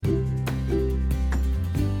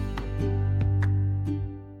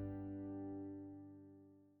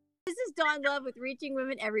on love with Reaching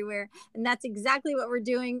Women Everywhere. And that's exactly what we're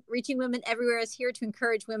doing. Reaching Women Everywhere is here to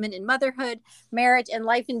encourage women in motherhood, marriage, and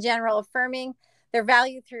life in general, affirming their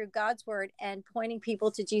value through God's word and pointing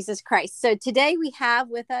people to Jesus Christ. So today we have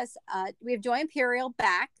with us, we have Joy Imperial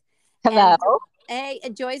back. Hello.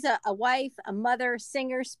 And Joy's a wife, a mother,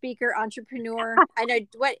 singer, speaker, entrepreneur. I know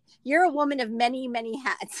what you're a woman of many, many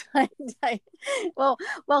hats. Well,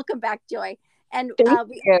 welcome back, Joy. And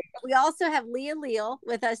we also have Leah Leal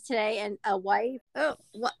with us today, and a wife.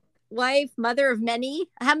 Wife, mother of many.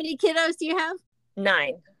 How many kiddos do you have?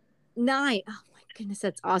 9. Oh my goodness,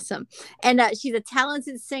 that's awesome. And she's a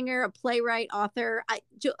talented singer, a playwright, author.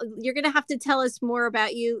 You're going to have to tell us more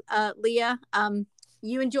about you, Leah.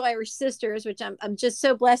 You and Joy are sisters, which I'm just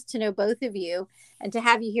so blessed to know both of you and to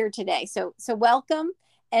have you here today. So welcome.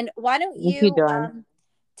 And why don't you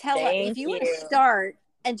tell us, if you want to start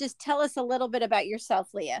and just tell us a little bit about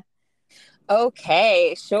yourself, Leah.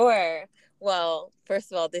 Okay, sure. Well,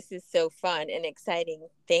 first of all, this is so fun and exciting.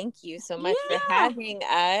 Thank you so much for having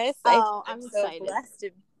us. I'm so blessed to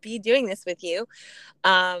be doing this with you.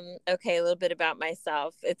 Okay, a little bit about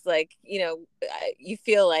myself. It's like, you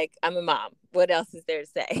feel like I'm a mom. What else is there to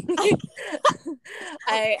say?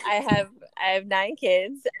 I have 9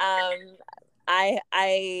 kids.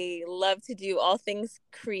 I love to do all things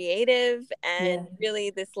creative, and really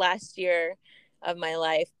this last year of my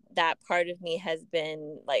life, that part of me has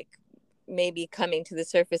been like maybe coming to the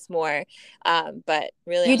surface more. But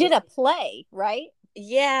really, you did a play, right?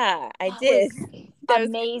 Yeah, I did. That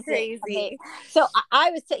was crazy. So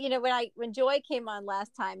I was, when Joy came on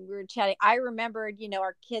last time, we were chatting. I remembered,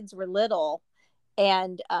 our kids were little,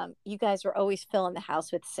 and you guys were always filling the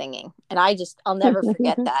house with singing, and I'll never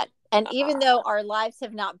forget that. And even though our lives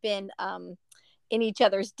have not been in each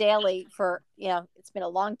other's daily for, it's been a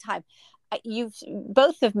long time, you've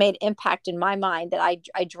both have made impact in my mind that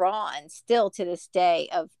I draw on still to this day,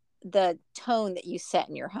 of the tone that you set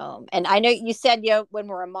in your home. And I know you said, when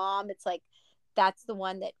we're a mom, it's like, that's the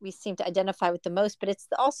one that we seem to identify with the most, but it's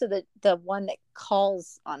also the one that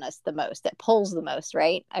calls on us the most, that pulls the most,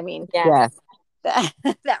 right? I mean, that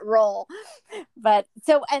role. But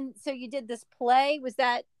so you did this play. Was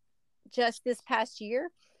that just this past year?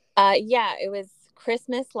 Yeah, it was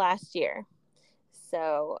Christmas last year.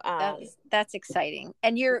 So that's exciting.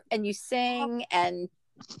 And you sing, and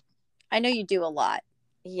I know you do a lot.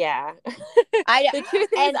 Yeah. The truth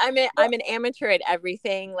is, I'm an amateur at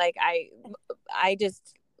everything. Like I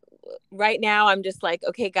just, right now I'm just like,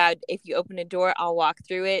 okay, God, if you open a door, I'll walk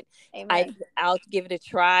through it. I'll give it a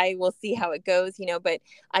try. We'll see how it goes, but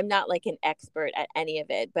I'm not like an expert at any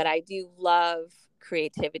of it, but I do love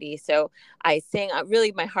creativity. So I sing.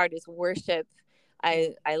 Really, my heart is worship.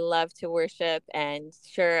 I love to worship, and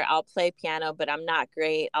sure, I'll play piano, but I'm not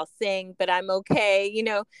great. I'll sing, but I'm okay,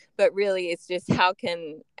 but really it's just how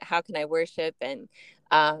can I worship? And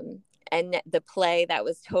the play, that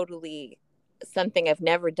was totally something I've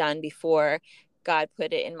never done before. God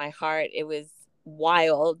put it in my heart. It was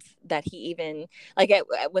wild that he even, like,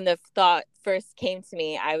 when the thought first came to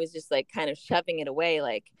me, I was just like kind of shoving it away,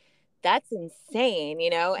 like, that's insane,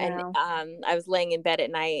 and I was laying in bed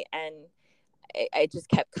at night, and it just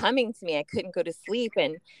kept coming to me. I couldn't go to sleep,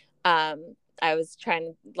 and I was trying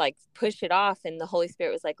to like push it off, and the Holy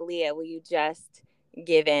Spirit was like, Leah, will you just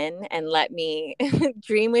give in and let me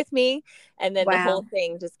dream with me? And then the whole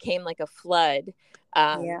thing just came like a flood,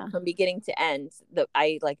 from beginning to end.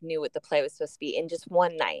 I like knew what the play was supposed to be in just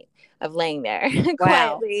one night of laying there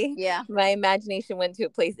quietly. My imagination went to a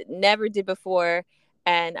place it never did before,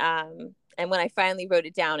 and when I finally wrote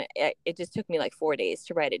it down, it just took me like 4 days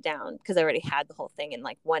to write it down, because I already had the whole thing in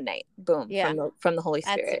like one night. Boom. From the Holy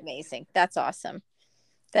Spirit. That's amazing. That's awesome.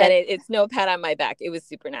 And it's no pat on my back. It was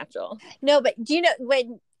supernatural. No, but do you know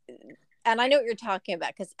and I know what you're talking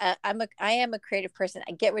about, because I am a creative person.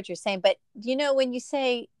 I get what you're saying, but when you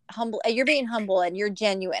say humble, you're being humble and you're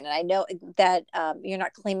genuine. And I know that you're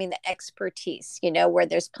not claiming the expertise, where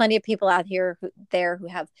there's plenty of people out here who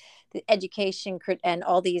have the education and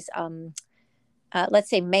all these, let's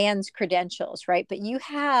say, man's credentials, right? But you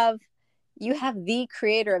have the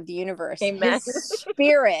creator of the universe, Amen. his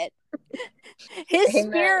spirit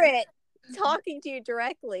spirit talking to you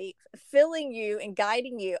directly, filling you and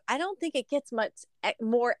guiding you. I don't think it gets much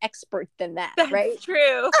more expert than that. That's right?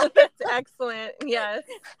 True. That's excellent. Yes.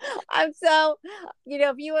 I'm so,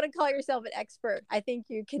 if you want to call yourself an expert, I think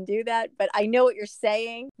you can do that. But I know what you're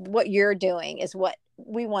saying. What you're doing is what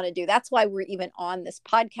we want to do. That's why we're even on this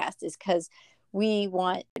podcast, is because we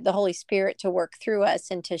want the Holy Spirit to work through us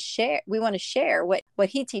and to share. We want to share what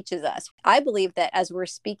he teaches us. I believe that as we're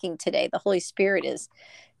speaking today, the Holy Spirit is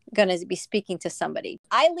going to be speaking to somebody.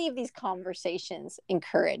 I leave these conversations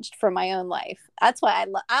encouraged for my own life. That's why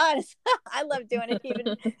I love doing it,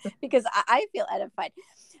 even because I feel edified.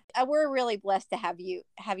 We're really blessed to have you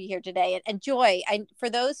here today. And Joy, for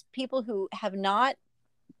those people who have not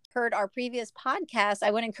heard our previous podcast,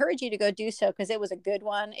 I would encourage you to go do so, because it was a good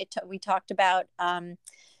one. We talked about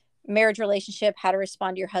marriage relationship, how to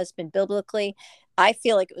respond to your husband biblically. I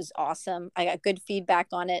feel like it was awesome. I got good feedback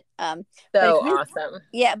on it. Awesome.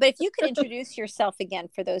 Yeah. But if you could introduce yourself again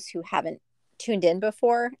for those who haven't tuned in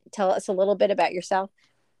before, tell us a little bit about yourself.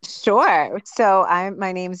 Sure. So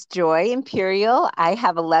my name's Joy Imperial. I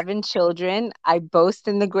have 11 children. I boast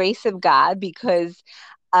in the grace of God, because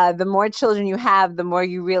the more children you have, the more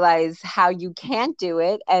you realize how you can't do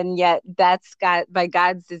it. And yet that's by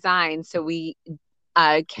God's design. So we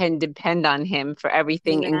can depend on him for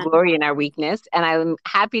everything and glory in our weakness. And I'm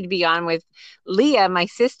happy to be on with Leah, my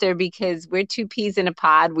sister, because we're two peas in a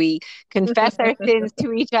pod. We confess our sins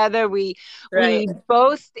to each other. We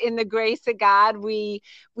boast in the grace of God. We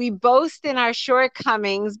boast in our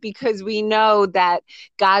shortcomings, because we know that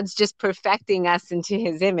God's just perfecting us into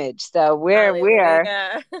his image. So we're ready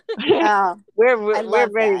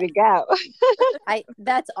to go.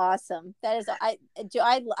 That's awesome. That is,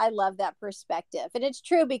 I love that perspective. And it's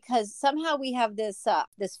true, because somehow we have this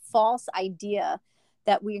false idea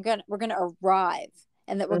that we're going to arrive,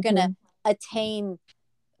 and that we're going to attain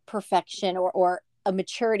perfection or a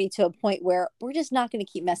maturity to a point where we're just not going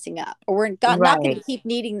to keep messing up, or we're not going to keep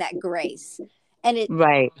needing that grace. And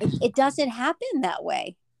it doesn't happen that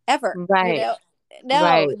way ever. Right.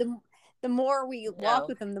 The more we walk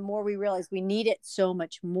with him, the more we realize we need it so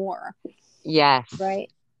much more. Yes.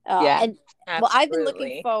 Right. And well, I've been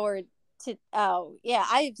looking forward to,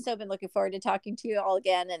 I've so been looking forward to talking to you all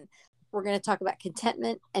again. And we're going to talk about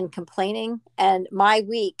contentment and complaining. And my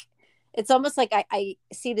week, it's almost like I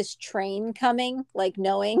see this train coming, like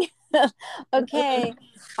knowing, okay,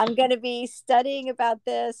 I'm going to be studying about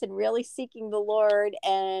this and really seeking the Lord.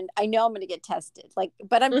 And I know I'm going to get tested,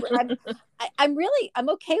 but I'm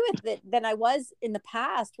okay with it than I was in the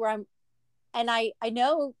past, where I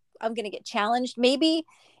know I'm going to get challenged. Maybe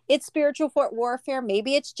it's spiritual warfare.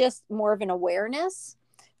 Maybe it's just more of an awareness,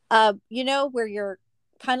 where you're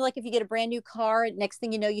kind of like, if you get a brand new car, next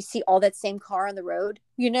thing you know, you see all that same car on the road,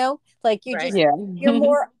 like you're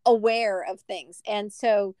more aware of things. And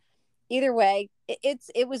so either way,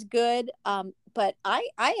 it was good. But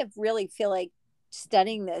I have really feel like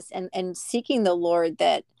studying this and seeking the Lord,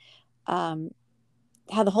 that how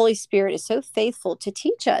the Holy Spirit is so faithful to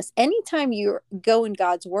teach us. Anytime you go in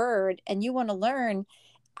God's word and you want to learn,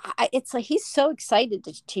 it's like he's so excited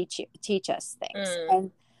to teach us things.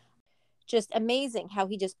 And just amazing how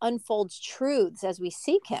he just unfolds truths as we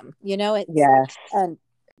seek him, And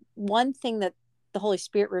one thing that the Holy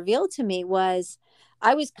Spirit revealed to me was,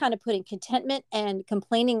 I was kind of putting contentment and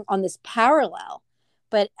complaining on this parallel,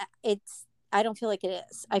 but I don't feel like it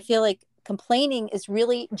is. I feel like complaining is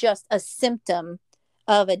really just a symptom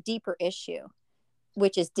of a deeper issue,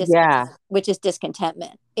 which is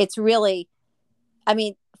discontentment. It's really,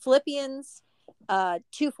 Philippians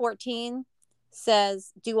 2:14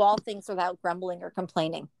 says, do all things without grumbling or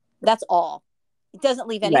complaining. That's all. It doesn't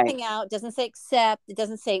leave anything out. It doesn't say except. It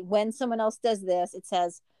doesn't say when someone else does this. It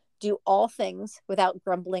says do all things without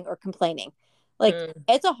grumbling or complaining.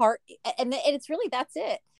 It's a heart, and it's really, that's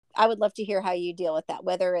it. I would love to hear how you deal with that,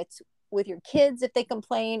 whether it's with your kids if they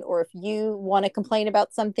complain, or if you want to complain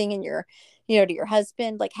about something and you're, to your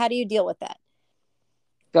husband. Like, how do you deal with that?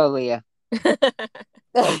 Go, Leah. Good.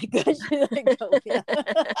 Go, Leah.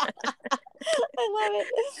 I love it.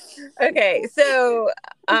 Okay, so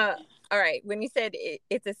all right, when you said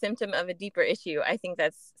it's a symptom of a deeper issue, I think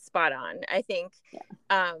that's spot on. I think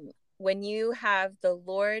when you have the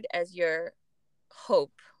Lord as your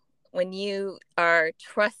hope, when you are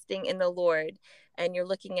trusting in the Lord and you're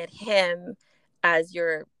looking at him as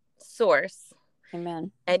your source,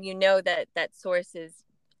 amen, and you know that source is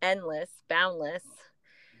endless, boundless,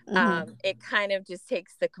 it kind of just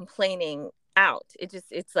takes the complaining out.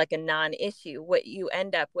 It's like a non-issue. What you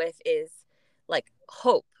end up with is like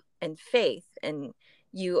hope and faith, and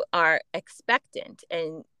you are expectant,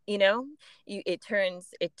 and it turns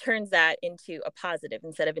that into a positive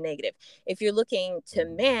instead of a negative. If you're looking to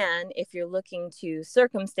man, if you're looking to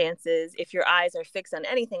circumstances, if your eyes are fixed on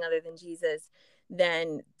anything other than Jesus,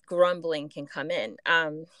 then grumbling can come in.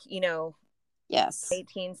 Yes.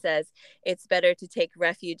 18 says it's better to take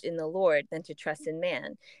refuge in the Lord than to trust in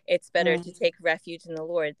man. It's better to take refuge in the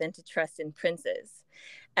Lord than to trust in princes.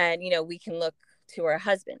 And we can look to our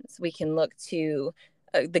husbands. We can look to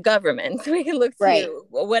the government. We can look to right.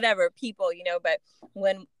 whatever people, you know, but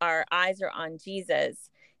when our eyes are on Jesus,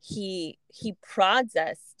 he prods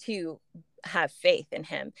us to have faith in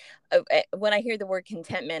him. When I hear the word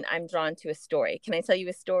contentment, I'm drawn to a story. Can I tell you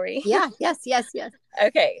a story? Yeah. Yes.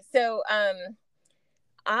 Okay. So,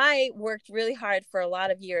 I worked really hard for a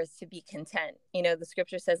lot of years to be content. You know, the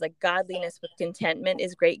scripture says like godliness with contentment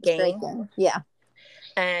is great gain. Yeah.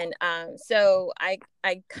 And so I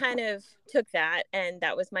kind of took that, and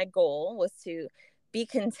that was my goal, was to be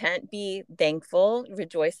content, be thankful,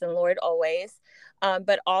 rejoice in the Lord always.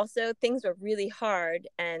 But also things were really hard,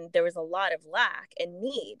 and there was a lot of lack and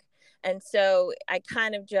need. And so I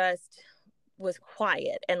kind of just was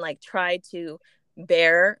quiet and like tried to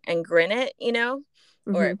bear and grin it, you know,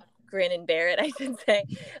 or grin and bear it, I should say.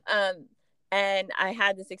 And I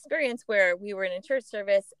had this experience where we were in a church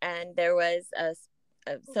service, and there was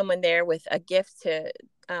someone there with a gift to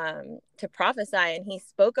prophesy, and he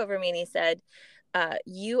spoke over me and he said,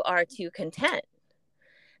 "You are too content."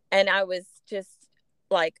 And I was just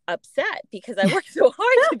like upset because I worked so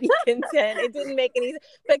hard to be content. It didn't make any sense.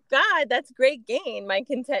 But God, that's great gain, my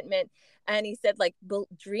contentment. And he said, like,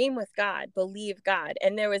 dream with God, believe God.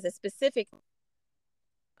 And there was a specific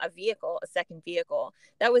a second vehicle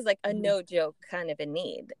that was like a no joke kind of a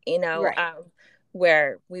need, you know, right.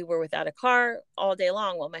 Where we were without a car all day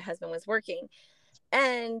long while my husband was working.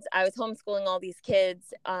 And I was homeschooling all these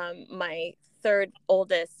kids. My third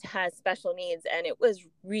oldest has special needs, and it was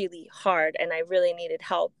really hard, and I really needed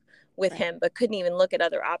help with him, but couldn't even look at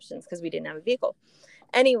other options because we didn't have a vehicle.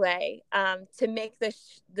 Anyway, to make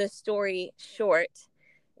the story short,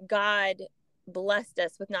 God blessed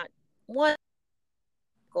us with not one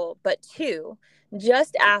but two,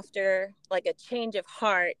 just after like a change of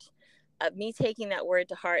heart, of me taking that word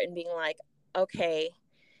to heart and being like, okay,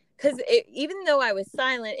 because even though I was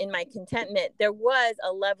silent in my contentment, there was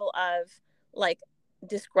a level of like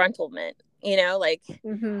disgruntlement, you know, like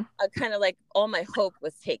a kind of like all my hope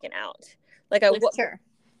was taken out. Like I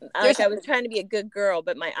was trying to be a good girl,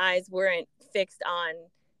 but my eyes weren't fixed on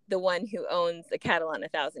the one who owns the cattle on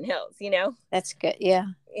 1,000 hills, you know? That's good. Yeah.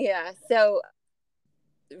 Yeah. So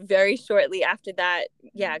very shortly after that,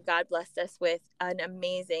 God blessed us with an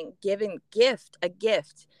amazing gift,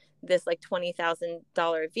 this like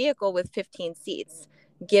 $20,000 vehicle with 15 seats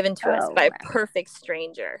given to us by a perfect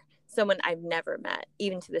stranger, someone I've never met.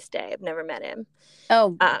 Even to this day, I've never met him.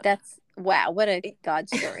 That's wow. What a God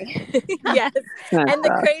story. Yes. And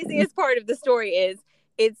the craziest part of the story is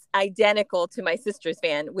it's identical to my sister's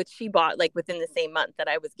van, which she bought like within the same month that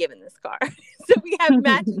I was given this car. So we have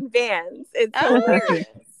matching vans. It's hilarious.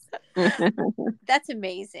 That's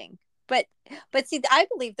amazing. But see, I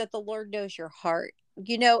believe that the Lord knows your heart,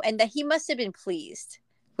 you know, and that he must have been pleased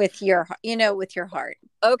with your, you know, with your heart.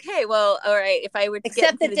 Okay. Well, all right. If I were to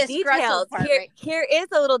get into the details, part, here is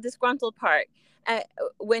a little disgruntled part.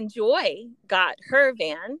 When Joy got her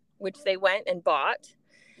van, which they went and bought,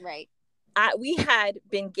 right. We had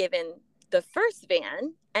been given the first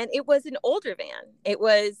van, and it was an older van. It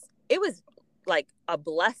was like a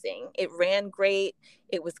blessing. It ran great.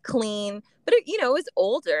 It was clean, but it was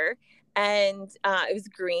older, and it was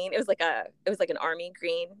green. It was like an army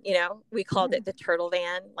green. You know, we called it the turtle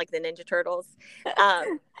van, like the Ninja Turtles.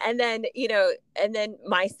 And then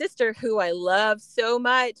my sister, who I love so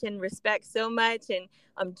much and respect so much, and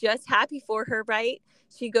I'm just happy for her, right?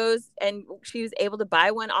 She goes and she was able to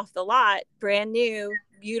buy one off the lot, brand new,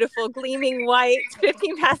 beautiful, gleaming white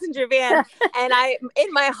 15-passenger van. And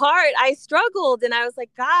in my heart, I struggled, and I was like,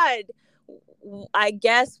 God, I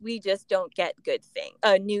guess we just don't get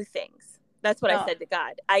new things. That's what I said to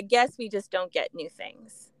God. I guess we just don't get new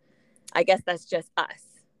things. I guess that's just us.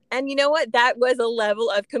 And you know what? That was a level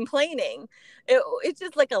of complaining. It's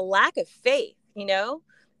just like a lack of faith, you know?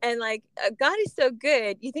 And like, God is so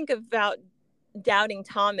good. You think about doubting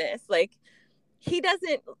Thomas, like he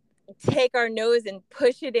doesn't take our nose and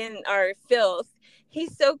push it in our filth.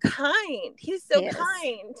 He's so kind. He's so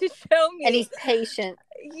kind to show me. And he's patient.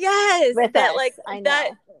 Yes.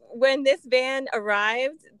 That when this van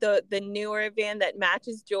arrived, the newer van that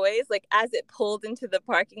matches Joy's, like as it pulled into the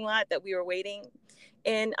parking lot that we were waiting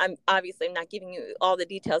in, I'm not giving you all the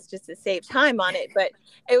details just to save time on it, but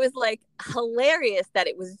it was like hilarious that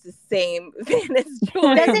it was the same van as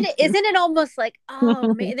Joy. Isn't it almost like,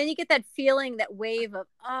 oh man, and then you get that feeling, that wave of,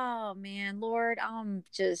 oh man, Lord, I'm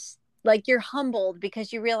just like, you're humbled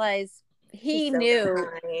because you realize he knew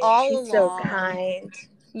all along. So kind.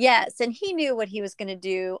 Yes, and he knew what he was going to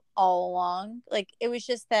do all along. Like it was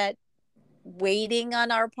just that waiting on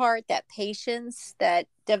our part, that patience, but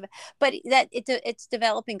that it's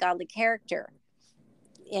developing godly character.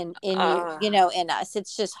 in you, you know, in us.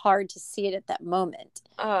 It's just hard to see it at that moment.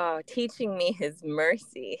 Oh, teaching me his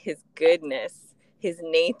mercy, his goodness, his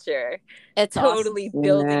nature. It's totally awesome.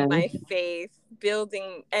 building my faith,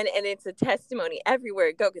 building, and it's a testimony everywhere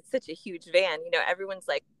I go. It's such a huge van. You know, everyone's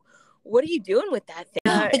like, what are you doing with that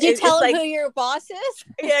thing? Did you tell him who your boss is?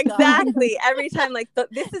 Yeah, exactly. Every time, like,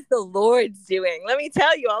 this is the Lord's doing. Let me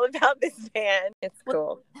tell you all about this van. It's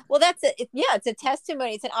cool. Well, that's it. Yeah, it's a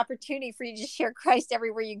testimony. It's an opportunity for you to share Christ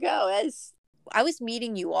everywhere you go. As I was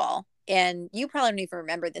meeting you all, and you probably don't even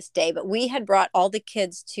remember this day, but we had brought all the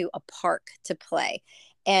kids to a park to play.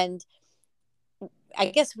 And I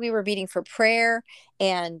guess we were meeting for prayer,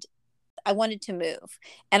 and I wanted to move.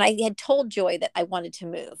 And I had told Joy that I wanted to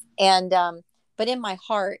move. And, but in my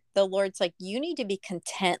heart, the Lord's like, you need to be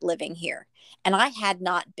content living here. And I had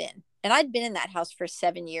not been. And I'd been in that house for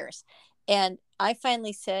 7 years. And I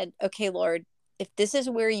finally said, okay, Lord, if this is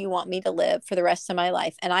where you want me to live for the rest of my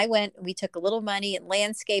life. And I went, we took a little money and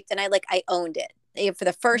landscaped, and I owned it. For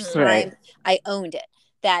the first time, I owned it.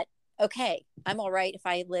 That, okay, I'm all right if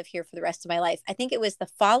I live here for the rest of my life. I think it was the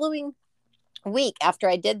following week after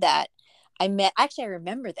I did that, I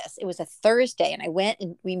remember this. It was a Thursday, and I went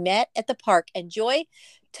and we met at the park, and Joy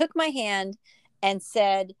took my hand and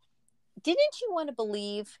said, didn't you want to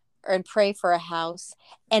believe and pray for a house?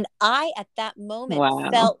 And I, at that moment,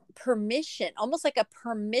 felt permission, almost like a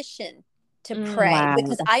permission to pray,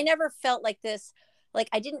 because I never felt like this. Like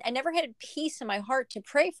I never had peace in my heart to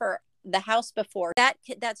pray for the house before.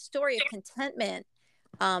 That story of contentment,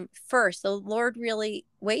 first, the Lord really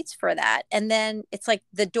waits for that. And then it's like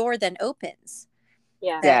the door then opens.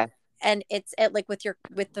 Yeah. And it's like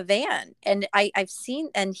with the van. And I've seen,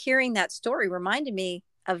 and hearing that story reminded me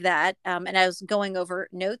of that. And I was going over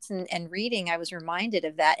notes and reading, I was reminded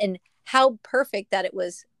of that, and how perfect that it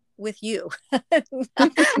was with you at the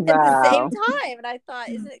same time. And I thought,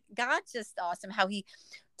 isn't God just awesome how he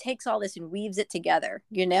takes all this and weaves it together,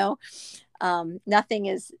 you know? Nothing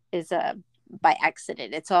is by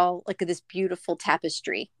accident. It's all like this beautiful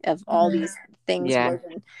tapestry of all these things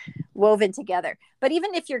woven together. But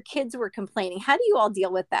even if your kids were complaining, how do you all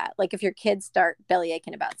deal with that? Like if your kids start belly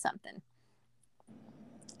aching about something?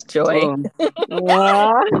 Joy.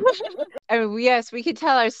 I mean, yes, we could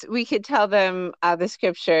tell them the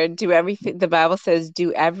scripture, do everything. The Bible says,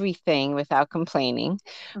 do everything without complaining.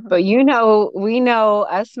 But we know,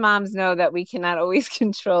 us moms know that we cannot always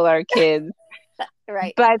control our kids.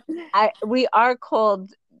 Right. But we are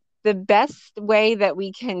called, the best way that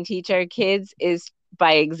we can teach our kids is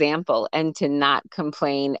by example, and to not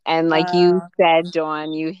complain. And like you said,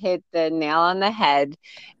 Dawn, you hit the nail on the head.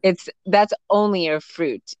 That's only a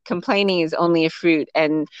fruit. Complaining is only a fruit.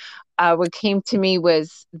 And what came to me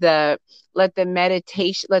was let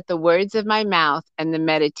the words of my mouth and the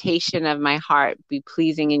meditation of my heart be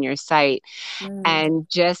pleasing in your sight. And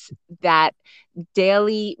just that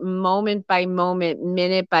daily, moment by moment,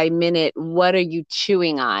 minute by minute, what are you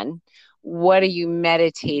chewing on? What are you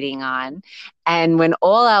meditating on? And when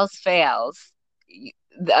all else fails,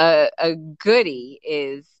 a goodie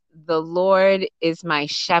is, the Lord is my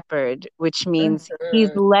shepherd, which means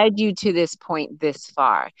he's led you to this point this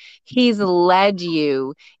far. He's led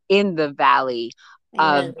you in the valley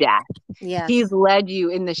of death. Yes. He's led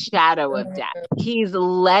you in the shadow of death. He's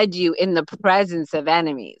led you in the presence of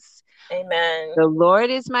enemies. Amen. The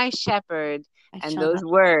Lord is my shepherd. And those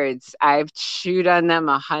words, I've chewed on them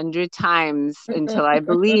 100 times until I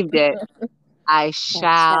believed it. I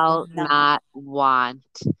shall not want.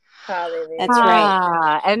 Hallelujah. That's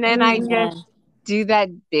right. And then I just do that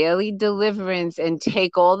daily deliverance and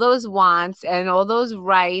take all those wants and all those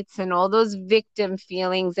rights and all those victim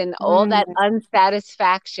feelings and all that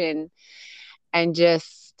unsatisfaction and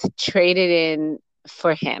just trade it in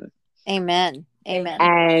for him. Amen.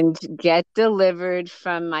 And get delivered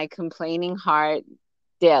from my complaining heart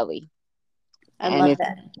daily. I love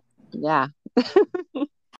that. Yeah.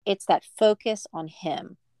 It's that focus on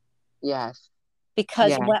him. Yes.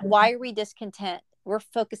 Because why are we discontent? We're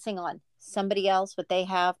focusing on somebody else, what they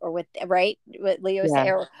have, or what Leo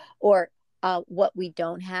said, or what we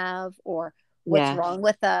don't have, or what's wrong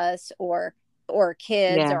with us, or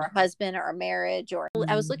kids, or our husband, or our marriage. Or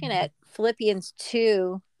I was looking at Philippians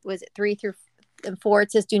 2, was it 3-4?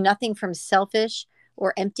 It says, do nothing from selfish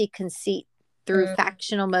or empty conceit through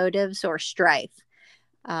factional motives or strife.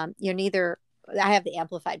 I have the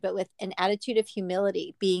Amplified, but with an attitude of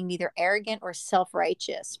humility, being neither arrogant or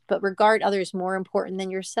self-righteous, but regard others more important than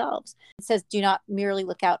yourselves. It says, do not merely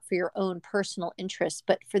look out for your own personal interests,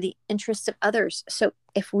 but for the interests of others. So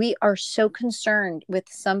if we are so concerned with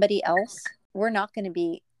somebody else, we're not going to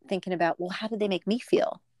be thinking about, well, how did they make me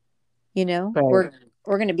feel? You know,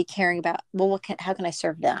 we're going to be caring about, well, how can I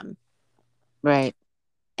serve them? Right.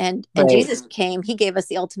 And Jesus came, he gave us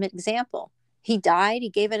the ultimate example. He died. He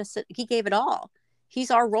gave it all.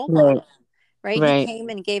 He's our role model, right? He came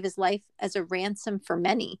and gave his life as a ransom for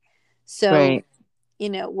many. So, you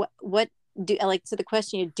know, what do I like? So the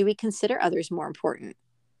question, do we consider others more important?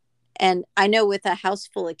 And I know with a house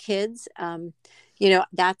full of kids, you know,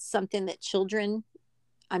 that's something that children,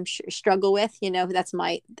 I'm sure, struggle with. You know, that's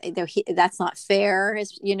not fair,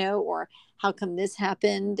 you know, or how come this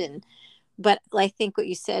happened? But I think what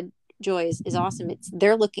you said, Joy, is awesome.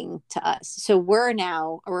 They're looking to us, so we're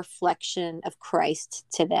now a reflection of Christ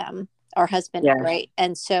to them, our husband, right?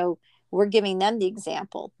 And so we're giving them the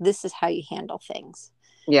example. This is how you handle things.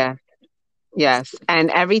 Yeah. Yes. And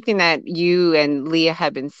everything that you and Leah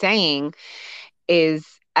have been saying is,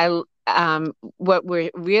 what we're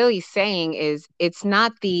really saying is, it's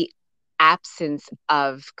not the absence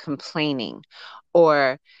of complaining,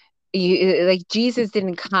 or like Jesus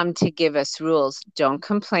didn't come to give us rules. Don't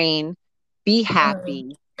complain, be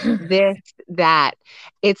happy, this, that.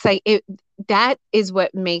 It's like that is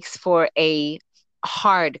what makes for a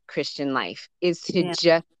hard Christian life, is to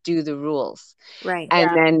just do the rules. Right. And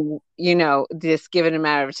then, you know, this given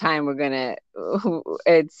amount of time, we're gonna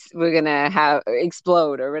have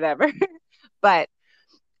explode or whatever. But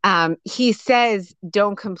he says,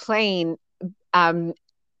 don't complain, do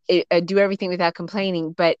everything without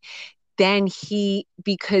complaining. But then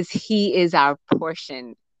because he is our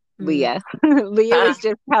portion, Leah. Leah was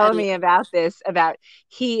just telling me about this, about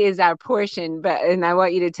he is our portion. And I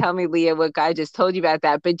want you to tell me, Leah, what God just told you about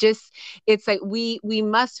that. But just, it's like we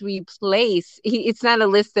must replace, it's not a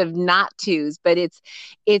list of not tos, but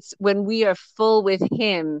it's when we are full with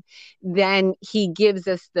him, then he gives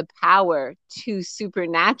us the power to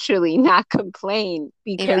supernaturally not complain,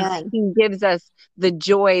 because he gives us the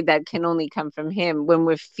joy that can only come from him when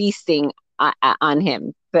we're feasting on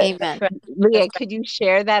him. But Leah, could you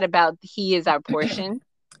share that about he is our portion?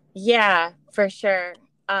 Yeah, for sure.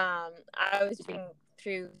 I was reading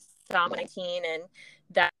through Psalm 19, and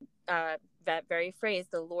that very phrase,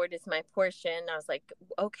 "the Lord is my portion." I was like,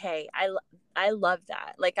 okay, I love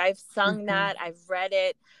that. Like, I've sung that, I've read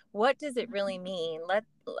it. What does it really mean?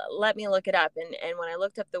 Let me look it up. And when I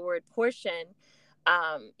looked up the word portion,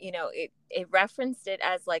 you know, it referenced it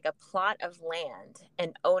as like a plot of land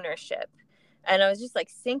and ownership. And I was just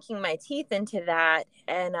like sinking my teeth into that.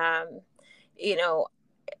 And, you know,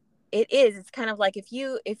 it's kind of like if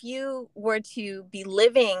you were to be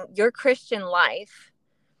living your Christian life,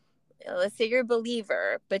 let's say you're a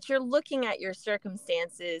believer, but you're looking at your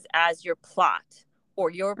circumstances as your plot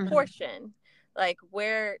or your portion, like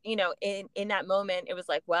where, you know, in that moment, it was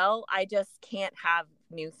like, well, I just can't have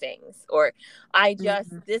new things, or I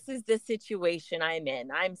just, this is the situation I'm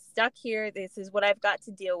in. I'm stuck here. This is what I've got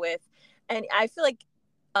to deal with. And I feel like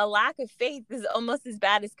a lack of faith is almost as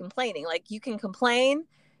bad as complaining. Like, you can complain,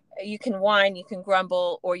 you can whine, you can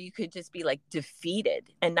grumble, or you could just be like defeated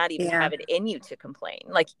and not even have it in you to complain.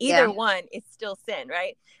 Like, either one, it's still sin,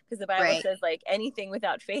 right? Because the Bible says, like, anything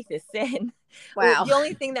without faith is sin. Wow. The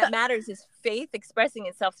only thing that matters is faith expressing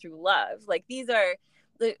itself through love. Like, these are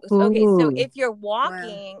okay. So if you're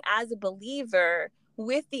walking as a believer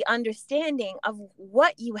with the understanding of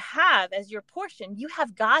what you have as your portion, you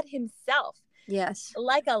have God himself. Yes.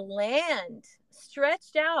 Like a land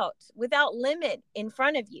stretched out without limit in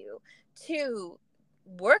front of you to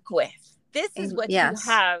work with. This is what you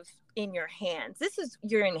have in your hands. This is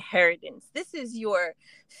your inheritance. This is your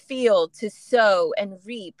field to sow and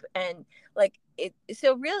reap. And like it,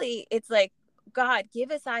 so really it's like, God,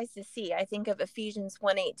 give us eyes to see. I think of Ephesians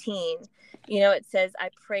 1:18. You know, it says, I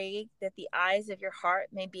pray that the eyes of your heart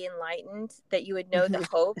may be enlightened, that you would know the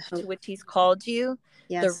hope to which he's called you,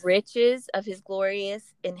 the riches of his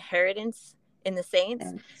glorious inheritance in the saints.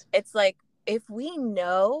 It's like, if we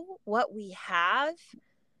know what we have,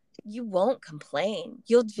 you won't complain.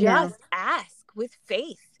 You'll just ask with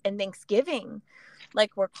faith and thanksgiving,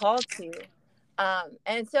 like we're called to.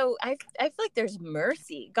 And so I feel like there's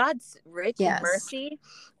mercy. God's rich in mercy.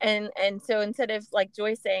 And so instead of, like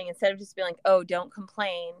Joy saying, instead of just being like, oh, don't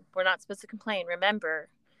complain, we're not supposed to complain, remember,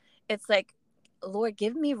 it's like, Lord,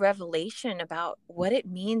 give me revelation about what it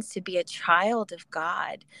means to be a child of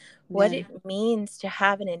God, what it means to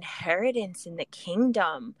have an inheritance in the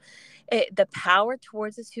kingdom. The power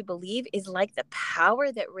towards us who believe is like the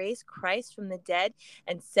power that raised Christ from the dead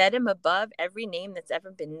and set him above every name that's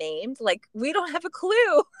ever been named. Like, we don't have a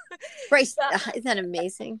clue. Right. Isn't that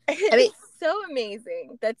amazing? I mean, so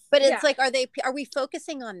amazing. It's like, are we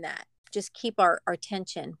focusing on that? Just keep our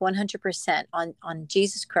attention 100% on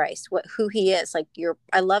Jesus Christ, who he is. Like,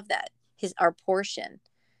 I love that. our portion,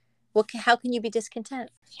 how can you be discontent?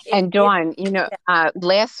 And Dawn,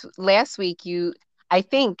 last week I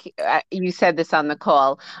think you said this on the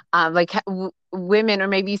call, like women, or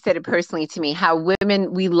maybe you said it personally to me, how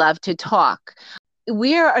women, we love to talk.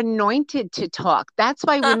 We are anointed to talk. That's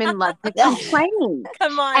why women love to complain.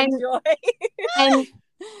 Come on, Joy.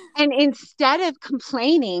 And instead of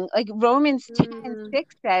complaining, like Romans 10:6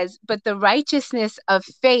 says, but the righteousness of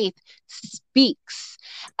faith speaks.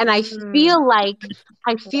 And I feel like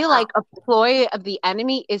a ploy of the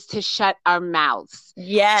enemy is to shut our mouths.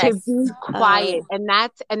 Yes. To be quiet.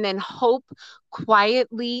 And then hope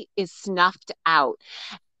quietly is snuffed out.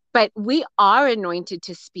 But we are anointed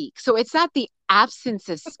to speak. So it's not the absence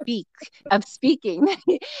of speaking.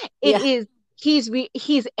 It is,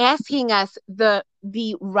 he's asking us, the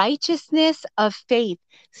righteousness of faith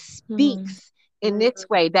speaks in this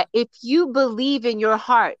way, that if you believe in your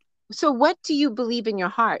heart. So what do you believe in your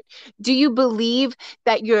heart? Do you believe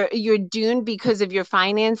that you're doomed because of your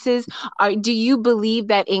finances? Or do you believe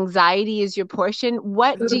that anxiety is your portion?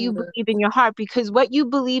 What do you believe in your heart? Because what you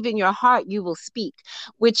believe in your heart, you will speak,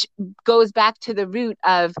 which goes back to the root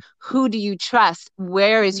of who do you trust?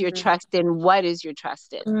 Where is your trust in? What is your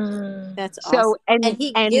trust in? That's awesome. And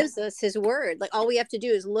he gives us his word. Like all we have to do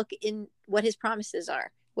is look in what his promises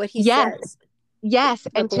are, what he says. Yes.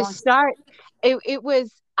 And to start, it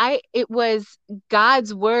was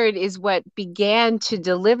God's word is what began to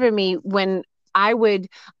deliver me when I would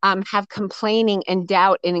have complaining and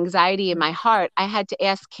doubt and anxiety in my heart. I had to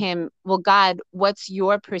ask him, well, God, what's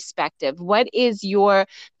your perspective? What is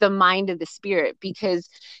the mind of the Spirit? Because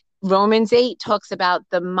Romans 8 talks about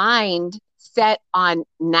the mind set on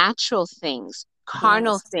natural things,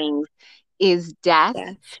 carnal things is death.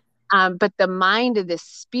 But the mind of the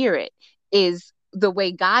Spirit is the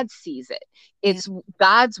way God sees it. It's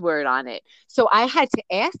God's word on it. So I had to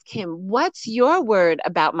ask him, what's your word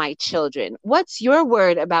about my children? What's your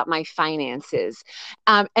word about my finances?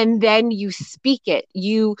 And then you speak it.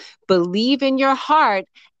 You believe in your heart.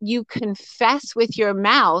 You confess with your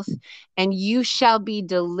mouth, and you shall be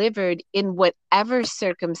delivered in whatever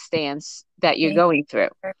circumstance that you're going through.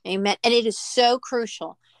 Amen. And it is so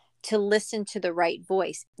crucial to listen to the right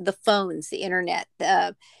voice. The phones, the internet,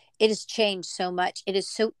 it has changed so much. It is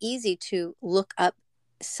so easy to look up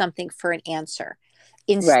something for an answer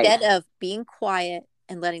instead of being quiet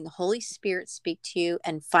and letting the Holy Spirit speak to you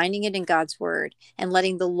and finding it in God's word and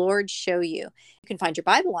letting the Lord show you. You can find your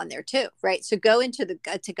Bible on there too, right? So go into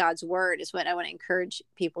to God's word is what I want to encourage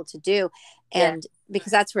people to do. And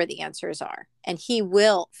because that's where the answers are, and he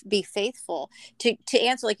will be faithful to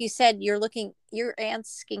answer. Like you said, you're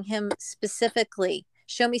asking him specifically,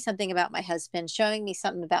 show me something about my husband, showing me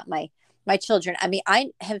something about my children. I mean, I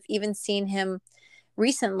have even seen him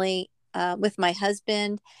recently with my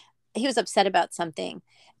husband. He was upset about something,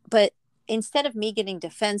 but instead of me getting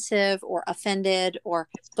defensive or offended, or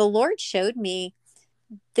the Lord showed me,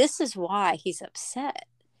 this is why he's upset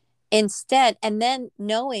instead. And then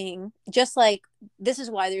knowing, just like, this is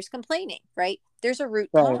why there's complaining, right? There's a root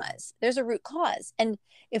cause. There's a root cause. And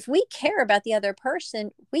if we care about the other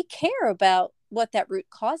person, we care about what that root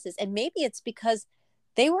cause is. And maybe it's because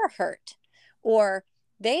they were hurt, or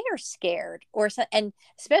they are scared, or so, and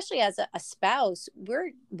especially as a spouse,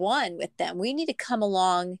 we're one with them. We need to come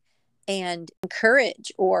along and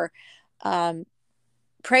encourage or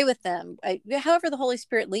pray with them, however the Holy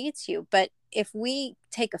Spirit leads you. But if we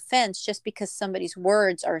take offense just because somebody's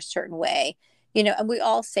words are a certain way, and we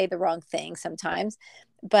all say the wrong thing sometimes,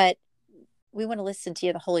 but we want to listen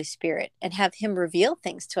to the Holy Spirit and have him reveal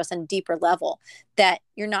things to us on a deeper level that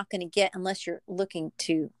you're not going to get unless you're looking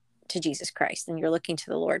to Jesus Christ and you're looking to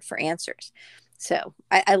the Lord for answers. So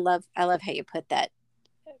I love how you put that,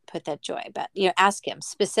 Joy, about, ask him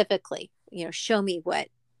specifically, show me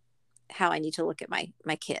how I need to look at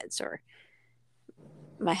my kids or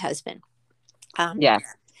my husband.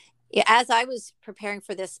 As I was preparing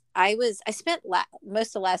for this, I spent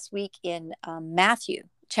most of last week in Matthew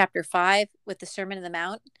chapter 5 with the Sermon on the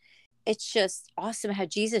Mount. It's just awesome how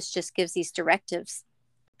Jesus just gives these directives.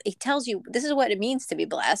 He tells you, this is what it means to be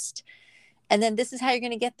blessed. And then this is how you're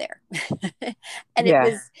going to get there. And it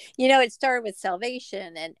was, it started with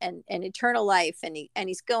salvation and eternal life. And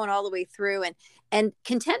he's going all the way through, and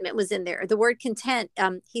contentment was in there. The word content,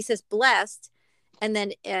 he says blessed. And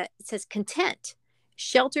then it says content,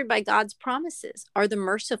 sheltered by God's promises, are the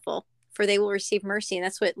merciful, for they will receive mercy. And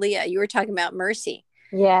that's what, Leah, you were talking about, mercy.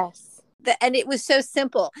 Yes. And it was so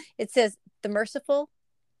simple. It says the merciful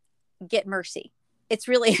get mercy. It's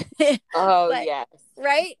really, yes.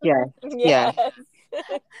 Right? Yeah. Yes.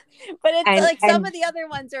 But it's like some of the other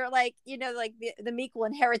ones are like, like the meek will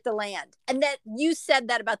inherit the land. And that you said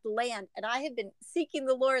that about the land. And I have been seeking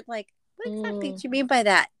the Lord, like, what exactly do you mean by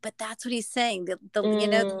that? But that's what he's saying. The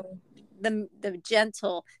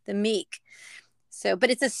gentle, the meek. So, but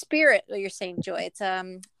it's a spirit, what you're saying, Joy. It's I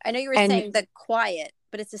know you were saying the quiet,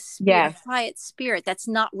 but it's a spirit, a quiet spirit that's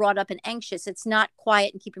not wrought up and anxious. It's not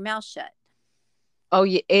quiet and keep your mouth shut. Oh,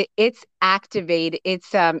 yeah, it's activated.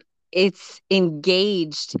 It's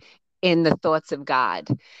engaged in the thoughts of God.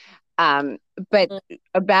 But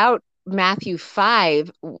about Matthew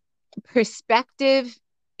 5, perspective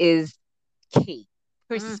is key.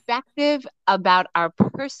 Perspective about our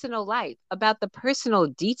personal life, about the personal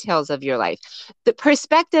details of your life, the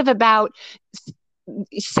perspective about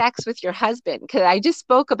sex with your husband. Because I just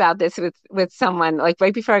spoke about this with someone like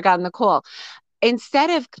right before I got on the call. Instead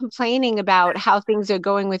of complaining about how things are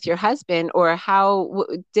going with your husband or how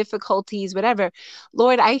difficulties, whatever,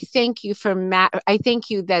 Lord, I thank you I thank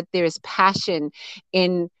you that there's passion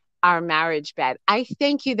in our marriage bed. I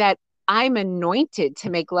thank you that I'm anointed to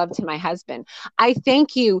make love to my husband. I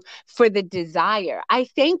thank you for the desire. I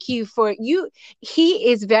thank you for you.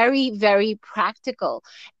 He is very, very practical.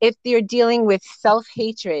 If you're dealing with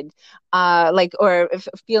self-hatred, or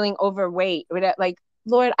feeling overweight, like,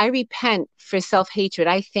 Lord, I repent for self-hatred.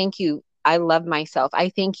 I thank you. I love myself. I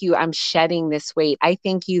thank you. I'm shedding this weight. I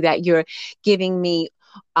thank you that you're giving me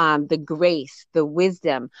the grace, the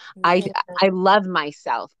wisdom. I love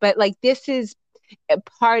myself. But like, this is a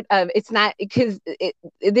part of, it's not because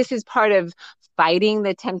this is part of fighting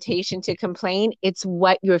the temptation to complain. It's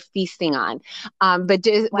what you're feasting on. But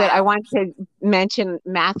what I want to mention,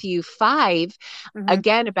 Matthew 5,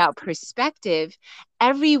 again, about perspective.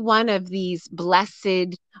 Every one of these,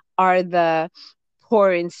 blessed are the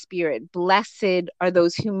poor in spirit. Blessed are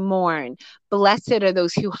those who mourn. Blessed are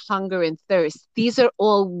those who hunger and thirst. These are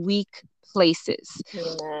all weak places.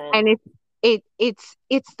 Amen. And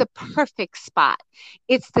it's the perfect spot.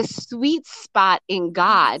 It's the sweet spot in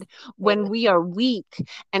God when we are weak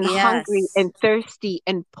and hungry and thirsty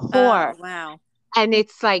and poor. Wow. And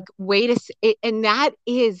it's like, and that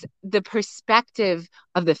is the perspective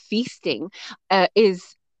of the feasting.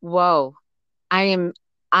 Whoa, I'm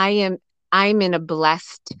in a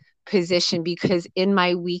blessed position because in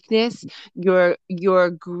my weakness, your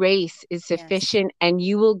grace is sufficient, and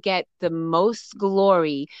you will get the most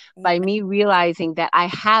glory by me realizing that I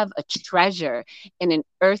have a treasure in an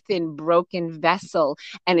earthen, broken vessel,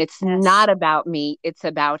 and it's not about me, it's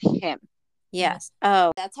about him. Yes.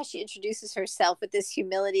 Oh, that's how she introduces herself, with this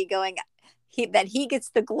humility, going, that he gets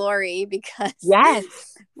the glory because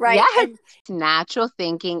right. Yes. And natural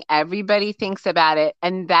thinking, everybody thinks about it.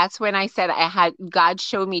 And that's when I said God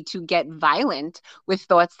showed me to get violent with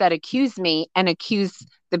thoughts that accuse me and accuse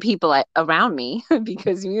the people around me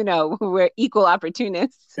because, we're equal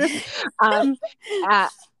opportunists.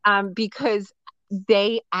 Because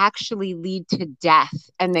they actually lead to death,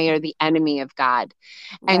 and they are the enemy of God.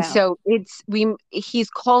 Wow. And so he's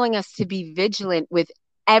calling us to be vigilant with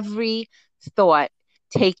every thought,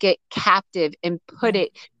 take it captive and put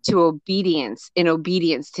it to obedience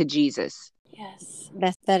to Jesus. Yes,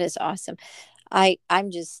 that is awesome.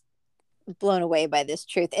 I'm just blown away by this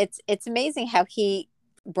truth. It's amazing how he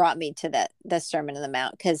brought me to the Sermon on the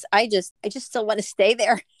Mount, because I just still want to stay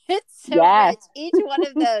there. It's so rich. Each one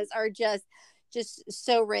of those are just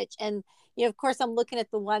so rich. And of course, I'm looking at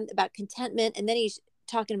the one about contentment, and then he's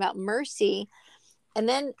talking about mercy. And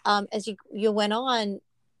then as you went on,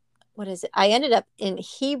 what is it? I ended up in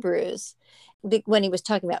Hebrews when he was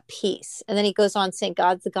talking about peace. And then he goes on saying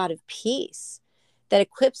God's the God of peace, that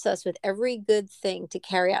equips us with every good thing to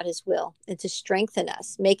carry out his will and to strengthen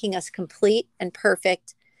us, making us complete and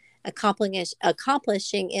perfect,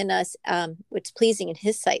 accomplishing in us what's pleasing in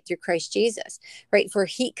his sight through Christ Jesus, right?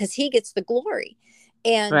 Because he gets the glory.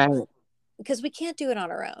 And because we can't do it on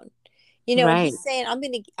our own. He's saying, I'm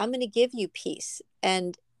going to give you peace.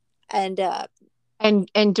 And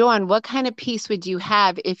Dawn, what kind of peace would you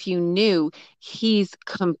have if you knew he's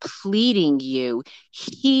completing you?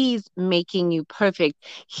 He's making you perfect.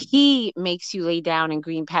 He makes you lay down in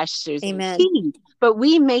green pastures. Amen. But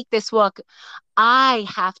we make this walk. I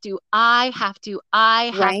have to.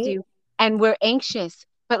 And we're anxious.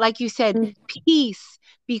 But like you said, peace,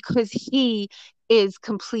 because he is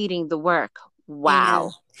completing the work.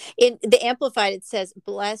 Wow. Amen. In the Amplified, it says,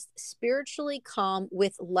 blessed, spiritually calm,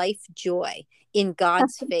 with life joy in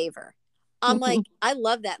God's favor. I'm like, I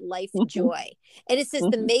love that, life joy. And it says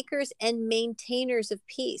the makers and maintainers of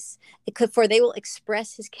peace, for they will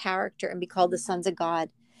express his character and be called the sons of God.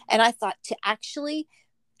 And I thought, to actually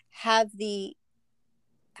have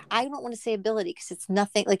I don't want to say ability because it's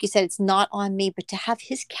nothing, like you said, it's not on me, but to have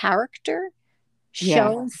his character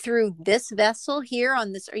shown through this vessel here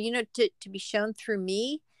on this, or, to be shown through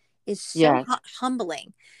me is so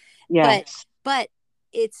humbling. Yes. But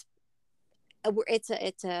it's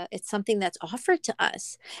something that's offered to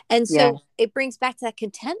us. And so it brings back to that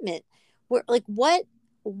contentment where, like, what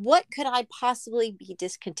could I possibly be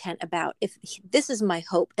discontent about if this is my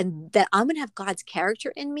hope, and that I'm going to have God's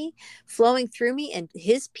character in me flowing through me, and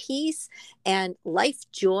his peace and life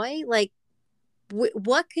joy? Like,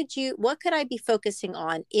 what could I be focusing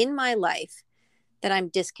on in my life that I'm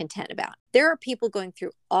discontent about? There are people going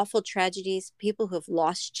through awful tragedies, people who have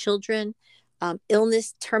lost children,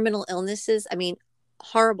 illness, terminal illnesses. I mean,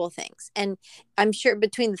 horrible things. And I'm sure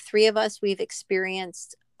between the three of us, we've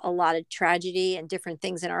experienced a lot of tragedy and different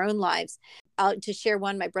things in our own lives. To share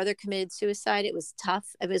one, my brother committed suicide. It was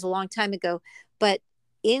tough. It was a long time ago, but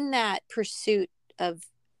in that pursuit of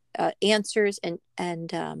answers and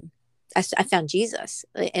I found Jesus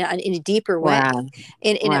in a deeper way,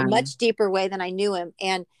 in a much deeper way than I knew him.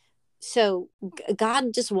 And so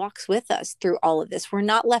God just walks with us through all of this. We're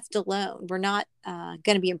not left alone. We're not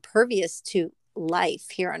going to be impervious to life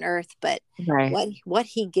here on earth, but what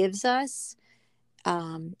he gives us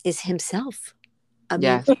is himself. I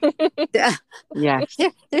mean,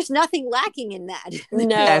 there's nothing lacking in that. No,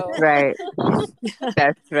 that's right.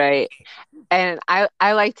 That's right. And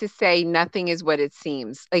I like to say nothing is what it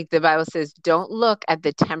seems. Like the Bible says, don't look at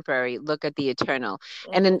the temporary, look at the eternal.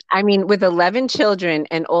 And then, I mean, with 11 children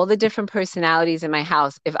and all the different personalities in my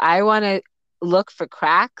house, if I want to look for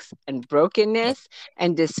cracks and brokenness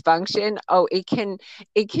and dysfunction,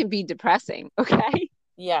 it can be depressing. Okay.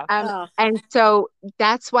 Yeah. And so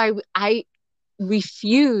that's why I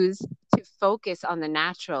refuse to focus on the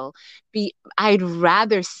natural. I'd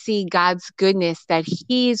rather see God's goodness, that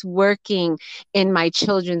he's working in my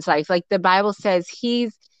children's life. Like the Bible says,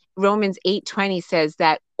 Romans 8:20 says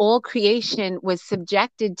that all creation was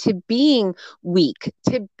subjected to being weak,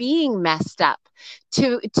 to being messed up,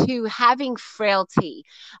 to having frailty,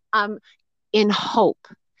 in hope.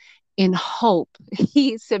 In hope.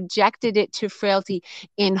 He subjected it to frailty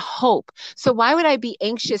in hope. So why would I be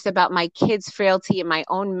anxious about my kids' frailty and my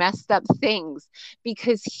own messed up things?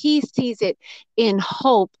 Because he sees it in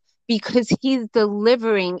hope, because he's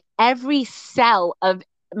delivering every cell of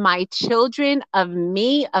my children, of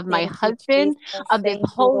me, of my husband, of this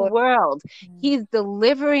whole world. He's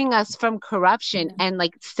delivering us from corruption and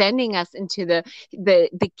like sending us into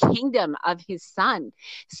the kingdom of his son.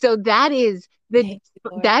 So that is the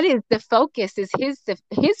focus, is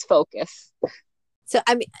his focus. So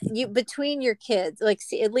I mean, you, between your kids, like,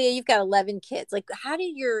 see, Leah, you've got 11 kids. Like, how do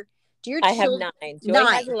your I have 9. Joy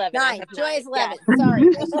has 11. Nine. Joy has 11. Yeah. Sorry.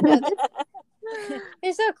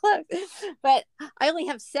 You're so close. But I only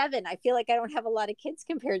have 7. I feel like I don't have a lot of kids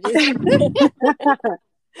compared to you.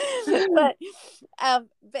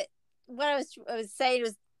 But what I was saying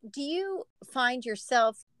was, do you find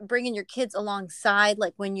yourself bringing your kids alongside,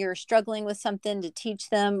 like when you're struggling with something, to teach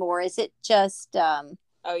them, or is it just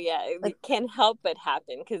oh yeah, it can't help but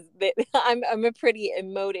happen because I'm a pretty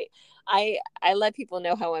emotive. I let people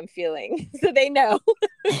know how I'm feeling, so they know.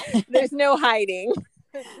 There's no hiding.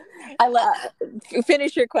 I love.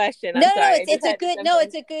 Finish your question. I'm sorry. It's a good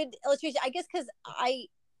illustration. I guess because I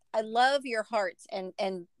love your hearts,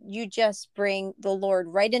 and you just bring the Lord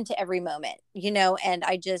right into every moment, and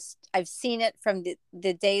I've seen it from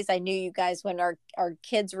the days I knew you guys when our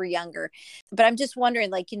kids were younger. But I'm just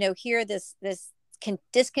wondering, like, here this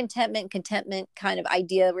discontentment, contentment kind of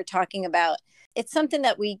idea we're talking about. It's something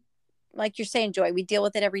that we, like you're saying, Joy, we deal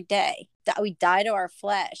with it every day. We die to our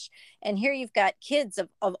flesh. And here you've got kids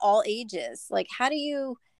of all ages. Like, how do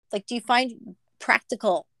you find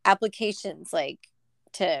practical applications, like,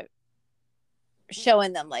 to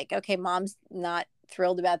showing them, like, okay, mom's not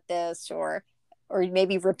thrilled about this, or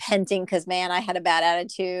maybe repenting because, man, I had a bad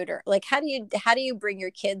attitude, or like, how do you bring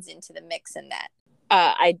your kids into the mix in that?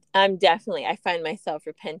 I'm definitely, I find myself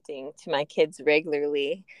repenting to my kids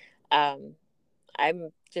regularly. I'm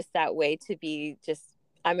just that way to be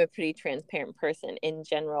I'm a pretty transparent person in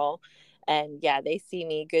general. And yeah, they see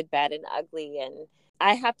me good, bad, and ugly. And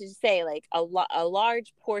I have to say, like, a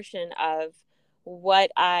large portion of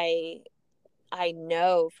what I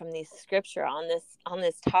know from the scripture on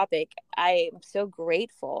this topic, I am so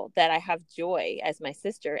grateful that I have Joy as my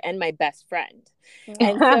sister and my best friend.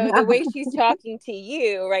 And so the way she's talking to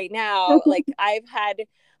you right now, like, I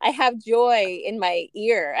have Joy in my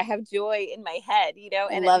ear. I have Joy in my head,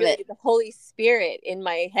 and I really, the Holy Spirit in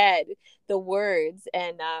my head, the words.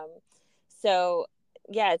 And so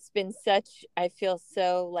yeah, it's been such, I feel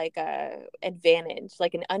so like a advantage,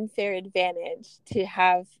 like an unfair advantage to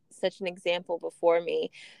have such an example before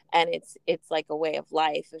me. And it's like a way of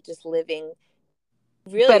life of just living.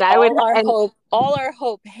 Really, But I would, and all our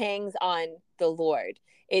hope hangs on the Lord.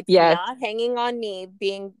 It's yes, not hanging on me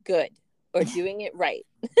being good or doing it right.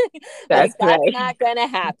 Like that's that's right. not gonna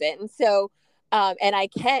happen. So and I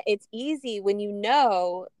can't, it's easy when you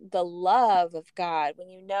know the love of God, when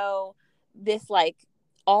you know this, like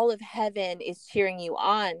all of heaven is cheering you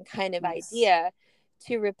on kind of Yes. idea,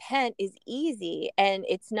 to repent is easy. And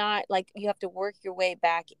it's not like you have to work your way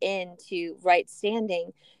back into right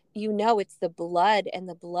standing. You know, it's the blood and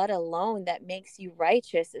the blood alone that makes you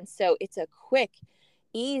righteous. And so it's a quick,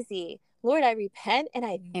 easy, Lord, I repent and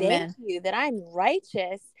I thank Amen. you that I'm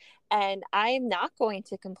righteous and I am not going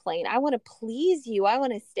to complain. I want to please you. I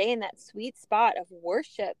want to stay in that sweet spot of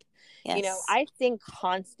worship. You know, Yes. I sing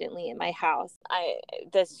constantly in my house.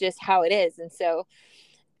 That's just how it is. And so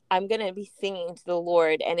I'm going to be singing to the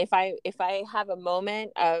Lord. And if I have a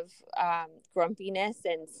moment of grumpiness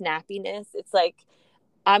and snappiness, it's like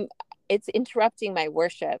I'm it's interrupting my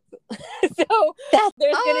worship. So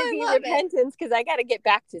there's going to be repentance because I got to get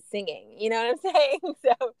back to singing. You know what I'm saying?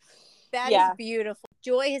 So that is beautiful.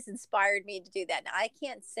 Joy has inspired me to do that. Now, I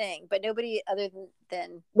can't sing, but nobody other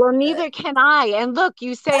than Well, neither can I. And look,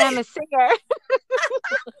 you say I'm a singer.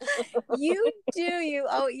 you do.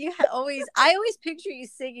 I always picture you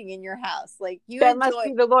singing in your house. Like you That must enjoy.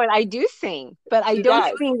 be the Lord. I do sing, but I She don't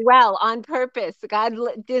does. sing well on purpose. God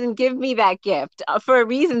didn't give me that gift for a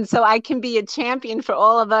reason, so I can be a champion for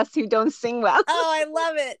all of us who don't sing well. Oh, I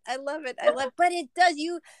love it. I love it. But it does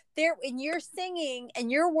when you're singing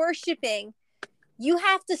and you're worshiping, you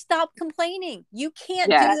have to stop complaining. You can't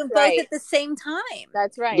do Yeah. them both right. at the same time.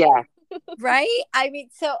 That's right. Yeah. Right? I mean,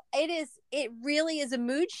 so it really is a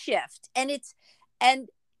mood shift. And it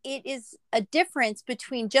is a difference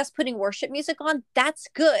between just putting worship music on. That's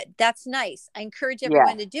good. That's nice. I encourage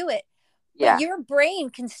everyone to do it. But Yeah. your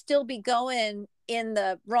brain can still be going in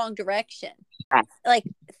the wrong direction. Yeah. Like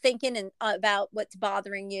thinking about what's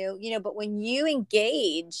bothering you, but when you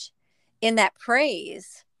engage in that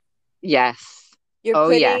praise. Yes.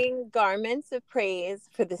 You're Yeah. putting garments of praise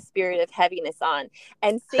for the spirit of heaviness on.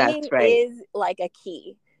 And singing That's right. is like a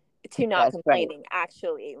key to not That's right. complaining,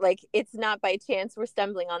 actually. Like it's not by chance we're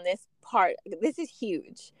stumbling on this part. This is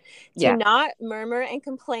huge. Yeah. To not murmur and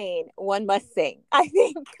complain, one must sing. I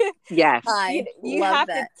think Yes. you have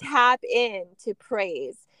to tap into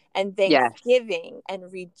praise and thanksgiving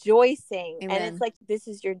and rejoicing. Amen. And it's like this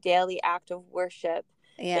is your daily act of worship.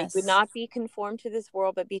 Yes. That you would not be conformed to this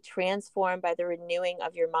world, but be transformed by the renewing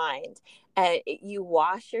of your mind. And you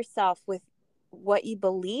wash yourself with what you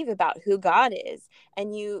believe about who God is,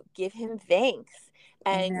 and you give him thanks,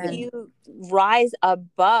 and Amen. you rise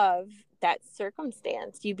above that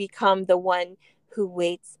circumstance. You become the one who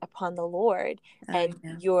waits upon the Lord, and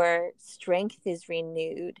your strength is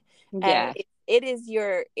renewed. Yeah. And it is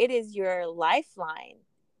your lifeline.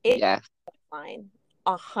 Lifeline.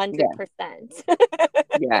 100%.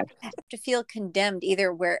 Yeah. To feel condemned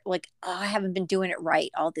either where like, oh, I haven't been doing it right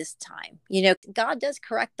all this time. God does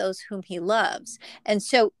correct those whom he loves. And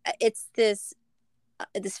so it's this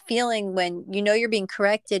feeling when you're being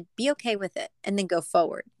corrected, be okay with it and then go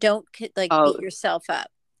forward. Don't beat yourself up.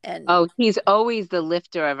 And he's always the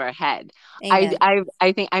lifter of our head. Amen.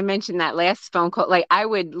 I think I mentioned that last phone call. Like I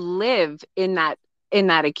would live in that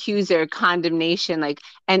accuser condemnation,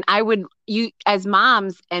 and you as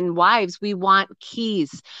moms and wives, we want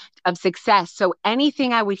keys of success. So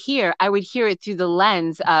anything I would hear it through the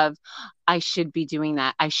lens of, I should be doing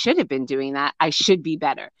that. I should have been doing that. I should be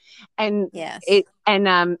better. And yes,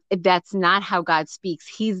 that's not how God speaks.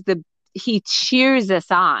 He cheers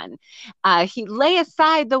us on. He lay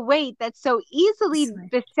aside the weight that so easily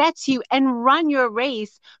besets you and run your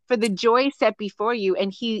race for the joy set before you.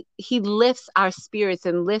 And he lifts our spirits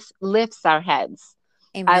and lifts our heads.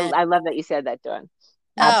 Amen. I love that you said that, Dawn.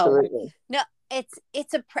 Absolutely. No,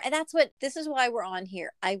 this is why we're on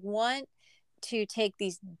here. I want to take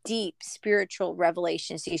these deep spiritual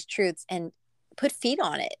revelations, these truths, and put feet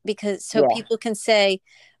on it, because people can say,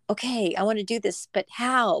 okay, I want to do this, but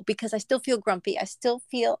how? Because I still feel grumpy. I'm still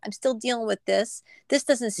dealing with this. This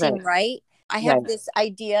doesn't seem right. I have this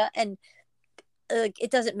idea and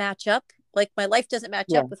it doesn't match up. Like my life doesn't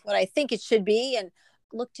match up with what I think it should be. And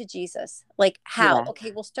look to Jesus. Like how? Yeah.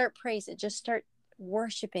 Okay, we'll start praising. Just start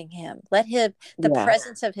worshiping him. Let him, the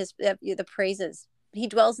presence of his, the praises. He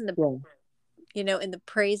dwells in the, in the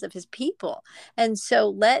praise of his people. And so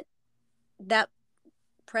let that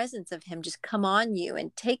presence of him just come on you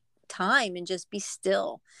and take time and just be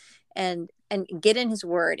still and get in his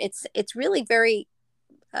word. It's really very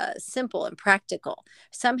simple and practical.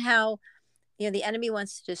 Somehow, the enemy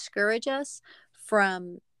wants to discourage us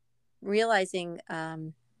from realizing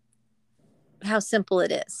how simple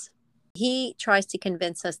it is. He tries to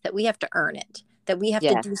convince us that we have to earn it, that we have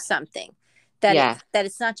to do something, that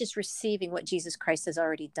it's not just receiving what Jesus Christ has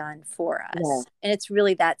already done for us. And it's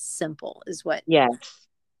really that simple is what.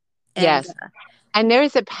 And there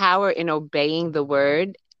is a power in obeying the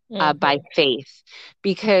word by faith,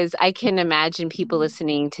 because I can imagine people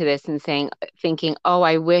listening to this and thinking, oh,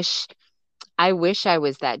 I wish I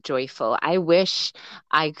was that joyful. I wish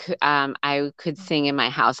I could sing in my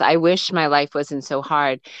house. I wish my life wasn't so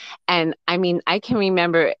hard. And I mean, I can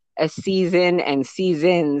remember a season and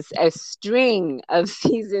seasons, a string of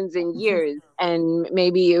seasons and years. And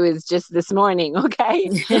maybe it was just this morning,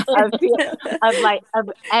 okay? of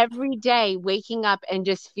every day waking up and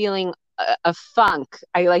just feeling a funk.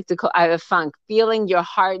 I like to call it a funk, feeling your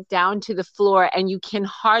heart down to the floor, and you can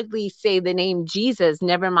hardly say the name Jesus,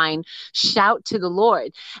 never mind shout to the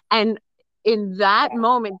Lord. And in that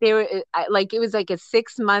moment, it was like a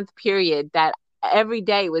 6-month period that every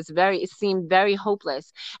day it seemed very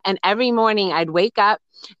hopeless. And every morning I'd wake up,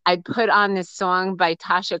 I'd put on this song by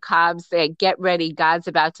Tasha Cobbs, say, get ready, God's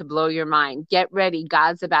about to blow your mind. Get ready,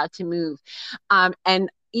 God's about to move.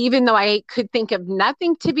 And even though I could think of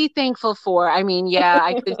nothing to be thankful for, I mean,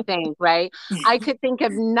 I could think, right? I could think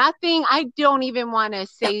of nothing. I don't even want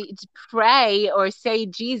to pray or say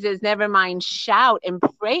Jesus, never mind shout and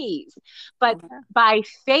praise, but by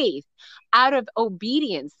faith, out of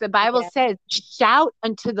obedience. The Bible says, shout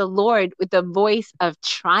unto the Lord with the voice of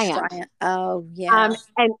triumph. Oh, yeah.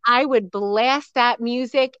 And I would blast that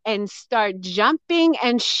music and start jumping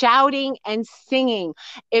and shouting and singing.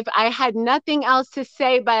 If I had nothing else to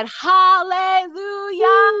say but hallelujah.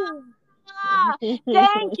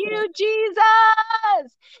 Thank you,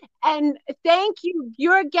 Jesus. And thank you.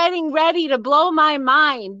 You're getting ready to blow my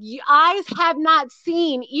mind. Eyes have not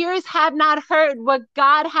seen, ears have not heard what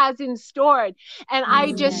God has in store. And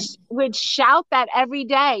I just would shout that every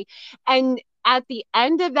day. And at the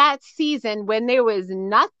end of that season, when there was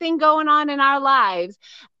nothing going on in our lives,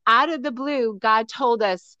 out of the blue, God told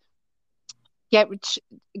us, get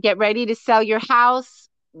ready to sell your house.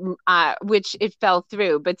 Which it fell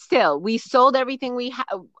through, but still we sold everything we had,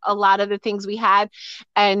 a lot of the things we had,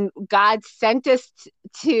 and God sent us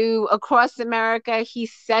to across America. He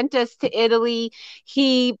sent us to Italy.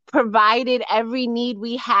 He provided every need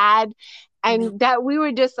we had. And that we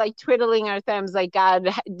were just like twiddling our thumbs, like, God,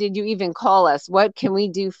 did you even call us? What can we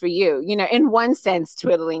do for you? In one sense,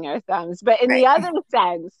 twiddling our thumbs. But in the other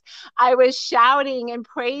sense, I was shouting and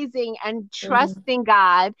praising and trusting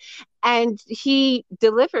God. And he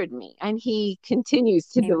delivered me, and he continues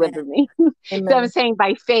to deliver me. So I'm saying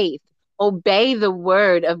by faith, obey the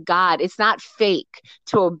word of God. It's not fake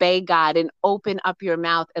to obey God and open up your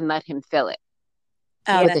mouth and let him fill it.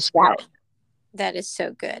 Oh, that's good. That is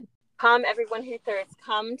so good. Come, everyone who thirsts,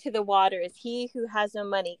 come to the waters. He who has no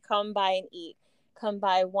money, come buy and eat. Come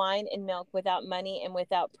buy wine and milk without money and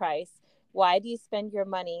without price. Why do you spend your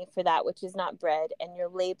money for that which is not bread, and your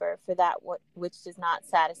labor for that which does not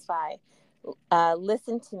satisfy?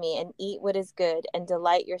 Listen to me and eat what is good, and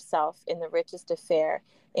delight yourself in the richest of fare.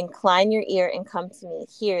 Incline your ear and come to me.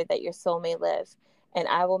 Hear that your soul may live. And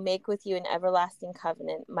I will make with you an everlasting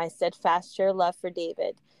covenant, my steadfast, sure love for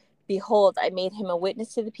David. Behold, I made him a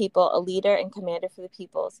witness to the people, a leader and commander for the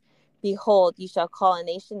peoples. Behold, you shall call a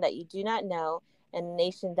nation that you do not know, and a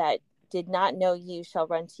nation that did not know you shall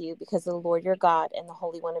run to you, because of the Lord your God and the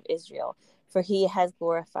Holy One of Israel, for he has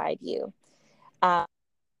glorified you.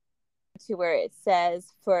 To where it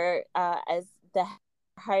says, for as the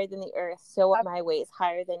higher than the earth, so are my ways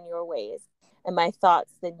higher than your ways, and my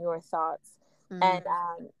thoughts than your thoughts. And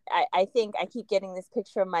I think I keep getting this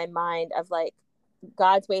picture in my mind of like,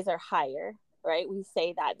 God's ways are higher, right? We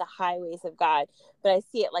say that, the highways of God, but I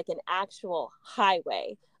see it like an actual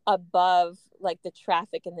highway above like the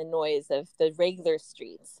traffic and the noise of the regular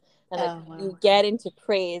streets. And you get into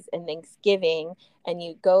praise and thanksgiving, and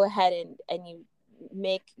you go ahead and you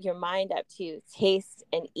make your mind up to taste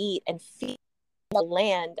and eat and feast the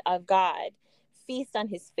land of God, feast on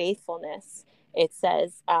his faithfulness. It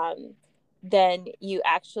says, then you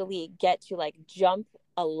actually get to like jump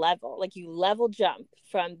a level, like you level jump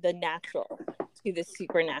from the natural to the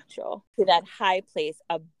supernatural, to that high place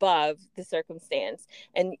above the circumstance.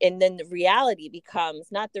 And then the reality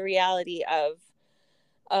becomes not the reality of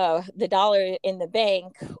the dollar in the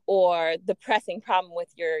bank or the pressing problem with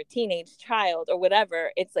your teenage child or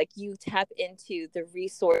whatever. It's like you tap into the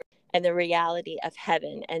resource and the reality of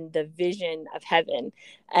heaven and the vision of heaven.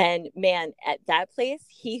 And man, at that place,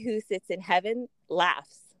 he who sits in heaven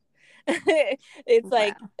laughs. It's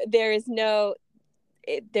like there's no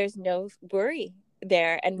worry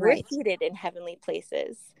there, and we're seated in heavenly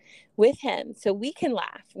places with him, so we can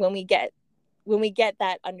laugh when we get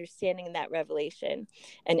that understanding and that revelation,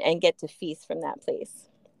 and get to feast from that place.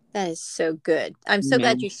 That is so good. I'm so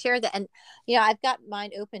glad you shared that. And I've got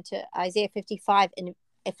mine open to Isaiah 55, and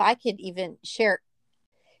if I could even share,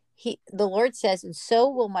 the Lord says, and so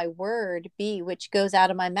will my word be which goes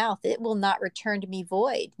out of my mouth. It will not return to me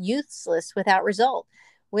void, useless, without result,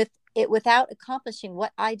 without accomplishing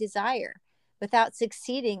what I desire, without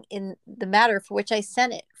succeeding in the matter for which I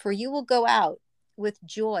sent it. For you will go out with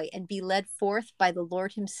joy and be led forth by the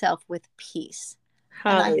Lord himself with peace.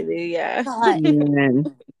 Hallelujah.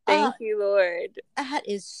 Thank you, Lord. That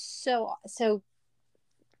is so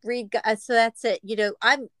read God. So that's it.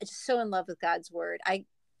 I'm just so in love with God's word. I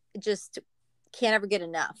just can't ever get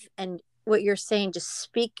enough. And what you're saying, just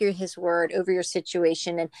speak his word over your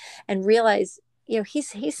situation and realize,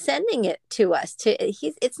 he's sending it to us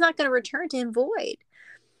it's not going to return to him void.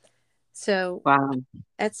 So wow,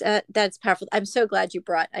 that's powerful. I'm so glad you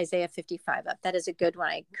brought Isaiah 55 up. That is a good one.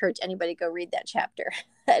 I encourage anybody to go read that chapter.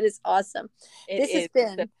 That is awesome. This has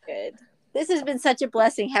been so good. This has been such a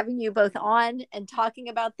blessing having you both on and talking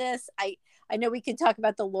about this. I know we could talk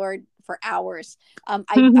about the Lord for hours. I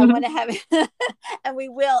want to have it, and we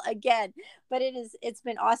will again, but it's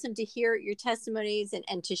been awesome to hear your testimonies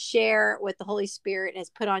and to share what the Holy Spirit has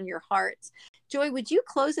put on your hearts. Joy, would you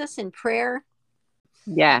close us in prayer?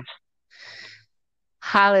 Yes.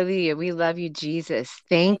 Hallelujah. We love you, Jesus.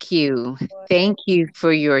 Thank you. Thank you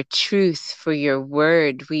for your truth, for your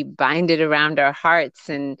word. We bind it around our hearts.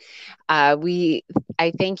 And I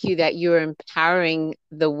thank you that you're empowering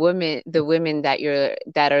the women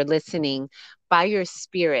that are listening by your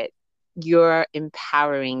spirit. You're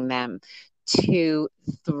empowering them to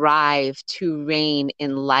thrive, to reign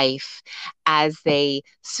in life as they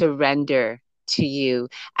surrender to you,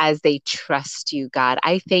 as they trust you, God.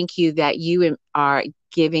 I thank you that you are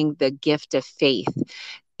giving the gift of faith.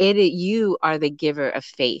 You are the giver of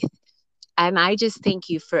faith. And I just thank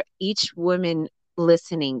you for each woman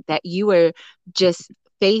listening, that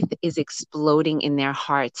faith is exploding in their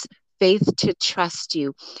hearts. Faith to trust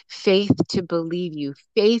you, faith to believe you,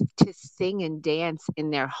 faith to sing and dance in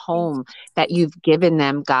their home that you've given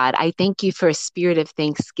them, God. I thank you for a spirit of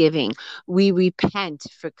thanksgiving. We repent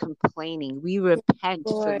for complaining. We repent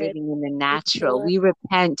for living in the natural. We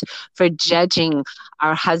repent for judging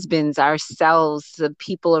our husbands, ourselves, the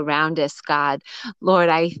people around us, God. Lord,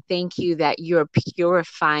 I thank you that you're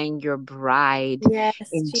purifying your bride.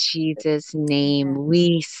 In Jesus' name.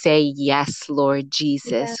 We say yes, Lord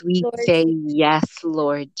Jesus. We say yes,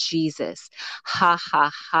 Lord Jesus. Ha, ha,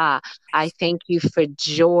 ha. I thank you for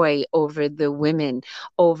joy over the women,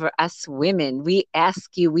 over us women. We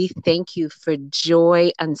thank you for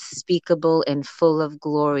joy unspeakable and full of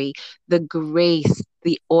glory, the grace,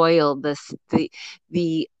 the oil,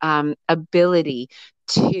 the ability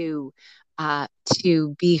to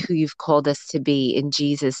be who you've called us to be. In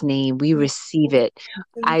Jesus' name, we receive it.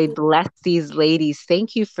 I bless these ladies.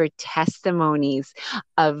 Thank you for testimonies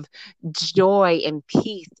of joy and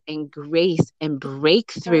peace and grace and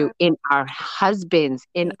breakthrough in our husbands,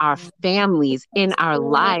 in our families, in our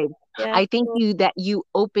lives. I thank you that you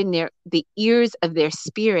open the ears of their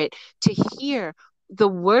spirit to hear the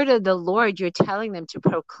word of the Lord you're telling them to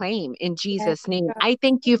proclaim in Jesus' name. I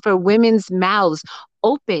thank you for women's mouths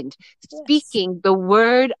opened, speaking the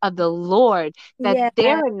word of the Lord that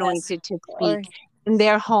they're anointed to speak in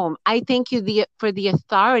their home. I thank you for the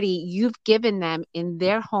authority you've given them in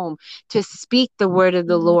their home to speak the word of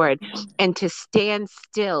the Lord and to stand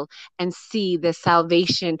still and see the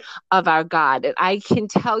salvation of our God. And I can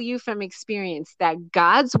tell you from experience that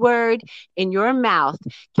God's word in your mouth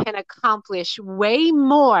can accomplish way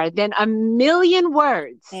more than 1,000,000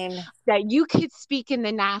 words that you could speak in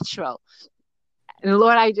the natural. And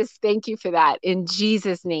Lord, I just thank you for that. In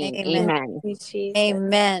Jesus' name, amen.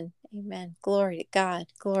 Amen. Amen. Glory to God.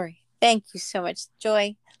 Glory. Thank you so much,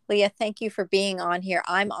 Joy. Leah, thank you for being on here.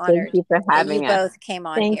 I'm honored thank you for having that you both came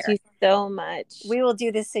on here. Thank you so much. We will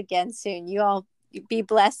do this again soon. You all be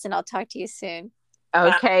blessed, and I'll talk to you soon.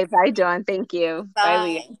 Okay. Bye, Dawn. Thank you. Bye. Bye,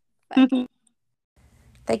 Leah. Bye.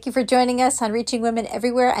 Thank you for joining us on Reaching Women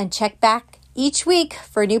Everywhere, and check back each week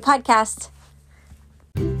for a new podcast.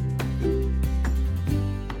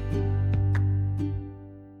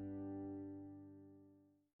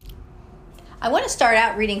 I want to start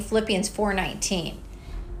out reading Philippians 4:19.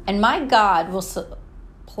 And my God will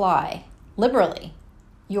supply liberally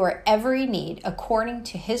your every need according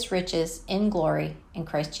to his riches in glory in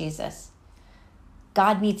Christ Jesus.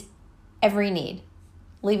 God meets every need,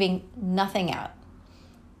 leaving nothing out.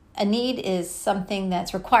 A need is something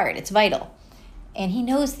that's required. It's vital. And he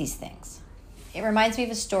knows these things. It reminds me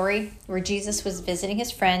of a story where Jesus was visiting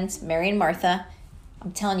his friends, Mary and Martha.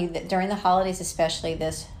 I'm telling you that during the holidays especially,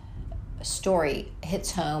 this story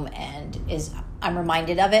hits home and I'm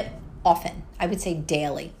reminded of it often. I would say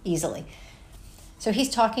daily, easily. So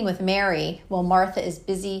he's talking with Mary while Martha is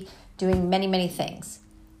busy doing many, many things.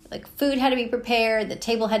 Like food had to be prepared, the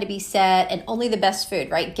table had to be set, and only the best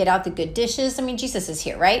food, right? Get out the good dishes. I mean, Jesus is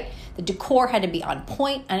here, right? The decor had to be on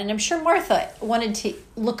point, and I'm sure Martha wanted to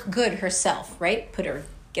look good herself, right?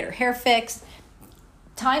 Get her hair fixed.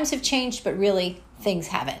 Times have changed, but really things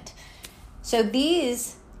haven't. So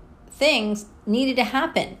these things needed to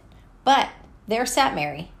happen, but there sat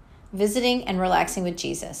Mary, visiting and relaxing with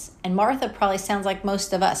Jesus. And Martha probably sounds like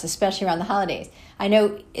most of us, especially around the holidays. I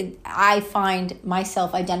know I find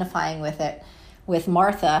myself identifying with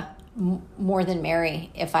Martha more than Mary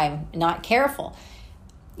if I'm not careful.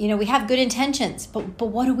 You know, we have good intentions, but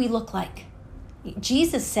what do we look like?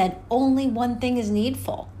 Jesus said only one thing is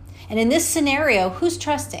needful. And in this scenario, who's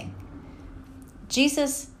trusting?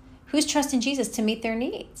 Jesus. Who's trusting Jesus to meet their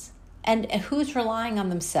needs? And who's relying on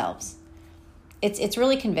themselves? It's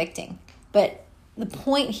really convicting. But the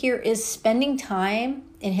point here is spending time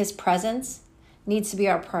in his presence needs to be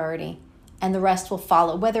our priority, and the rest will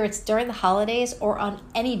follow, whether it's during the holidays or on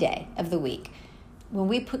any day of the week. When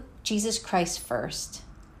we put Jesus Christ first,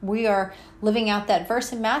 we are living out that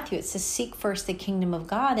verse in Matthew. It says, seek first the kingdom of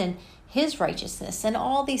God and his righteousness, and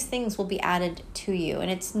all these things will be added to you. And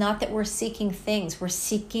it's not that we're seeking things, we're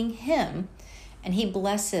seeking him, and he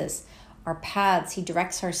blesses our paths. He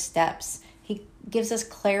directs our steps. He gives us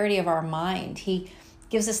clarity of our mind. He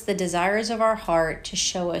gives us the desires of our heart to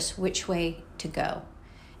show us which way to go.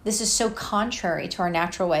 This is so contrary to our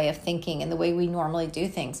natural way of thinking and the way we normally do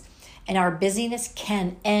things. And our busyness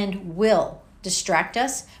can and will distract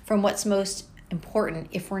us from what's most important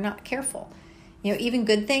if we're not careful. You know, even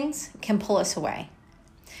good things can pull us away.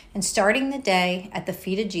 And starting the day at the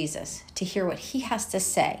feet of Jesus to hear what he has to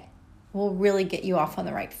say will really get you off on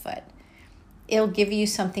the right foot. It'll give you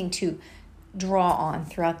something to draw on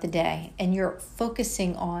throughout the day. And you're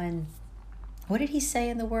focusing on, what did he say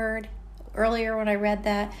in the word earlier when I read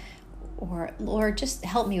that? Or, Lord, just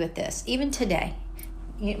help me with this. Even today,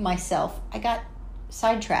 myself, I got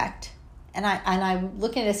sidetracked. And I'm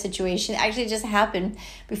looking at a situation, it actually just happened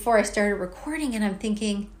before I started recording, and I'm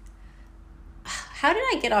thinking, how did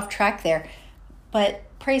I get off track there? But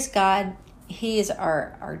praise God, he is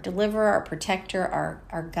our deliverer, our protector,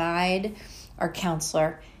 our guide, our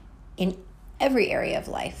counselor in every area of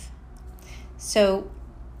life. So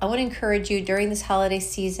I want to encourage you during this holiday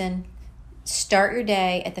season, start your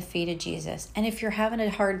day at the feet of Jesus. And if you're having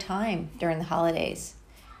a hard time during the holidays,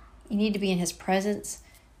 you need to be in his presence.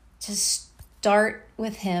 Just start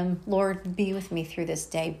with him. Lord, be with me through this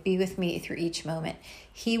day. Be with me through each moment.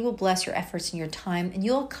 He will bless your efforts and your time, and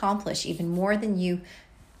you'll accomplish even more than you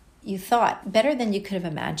thought, better than you could have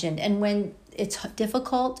imagined. And when it's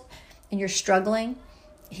difficult and you're struggling,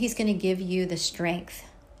 he's going to give you the strength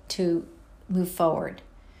to move forward.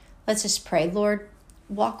 Let's just pray. Lord,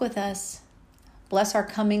 walk with us. Bless our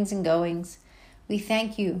comings and goings. We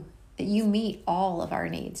thank you that you meet all of our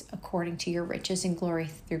needs according to your riches and glory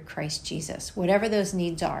through Christ Jesus. Whatever those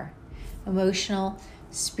needs are, emotional,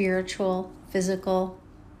 spiritual, physical,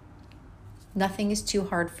 nothing is too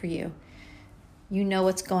hard for you. You know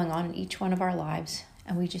what's going on in each one of our lives,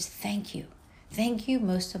 and we just thank you. Thank you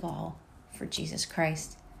most of all for Jesus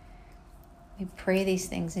Christ. We pray these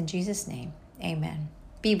things in Jesus' name. Amen.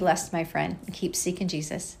 Be blessed, my friend, and keep seeking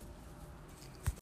Jesus.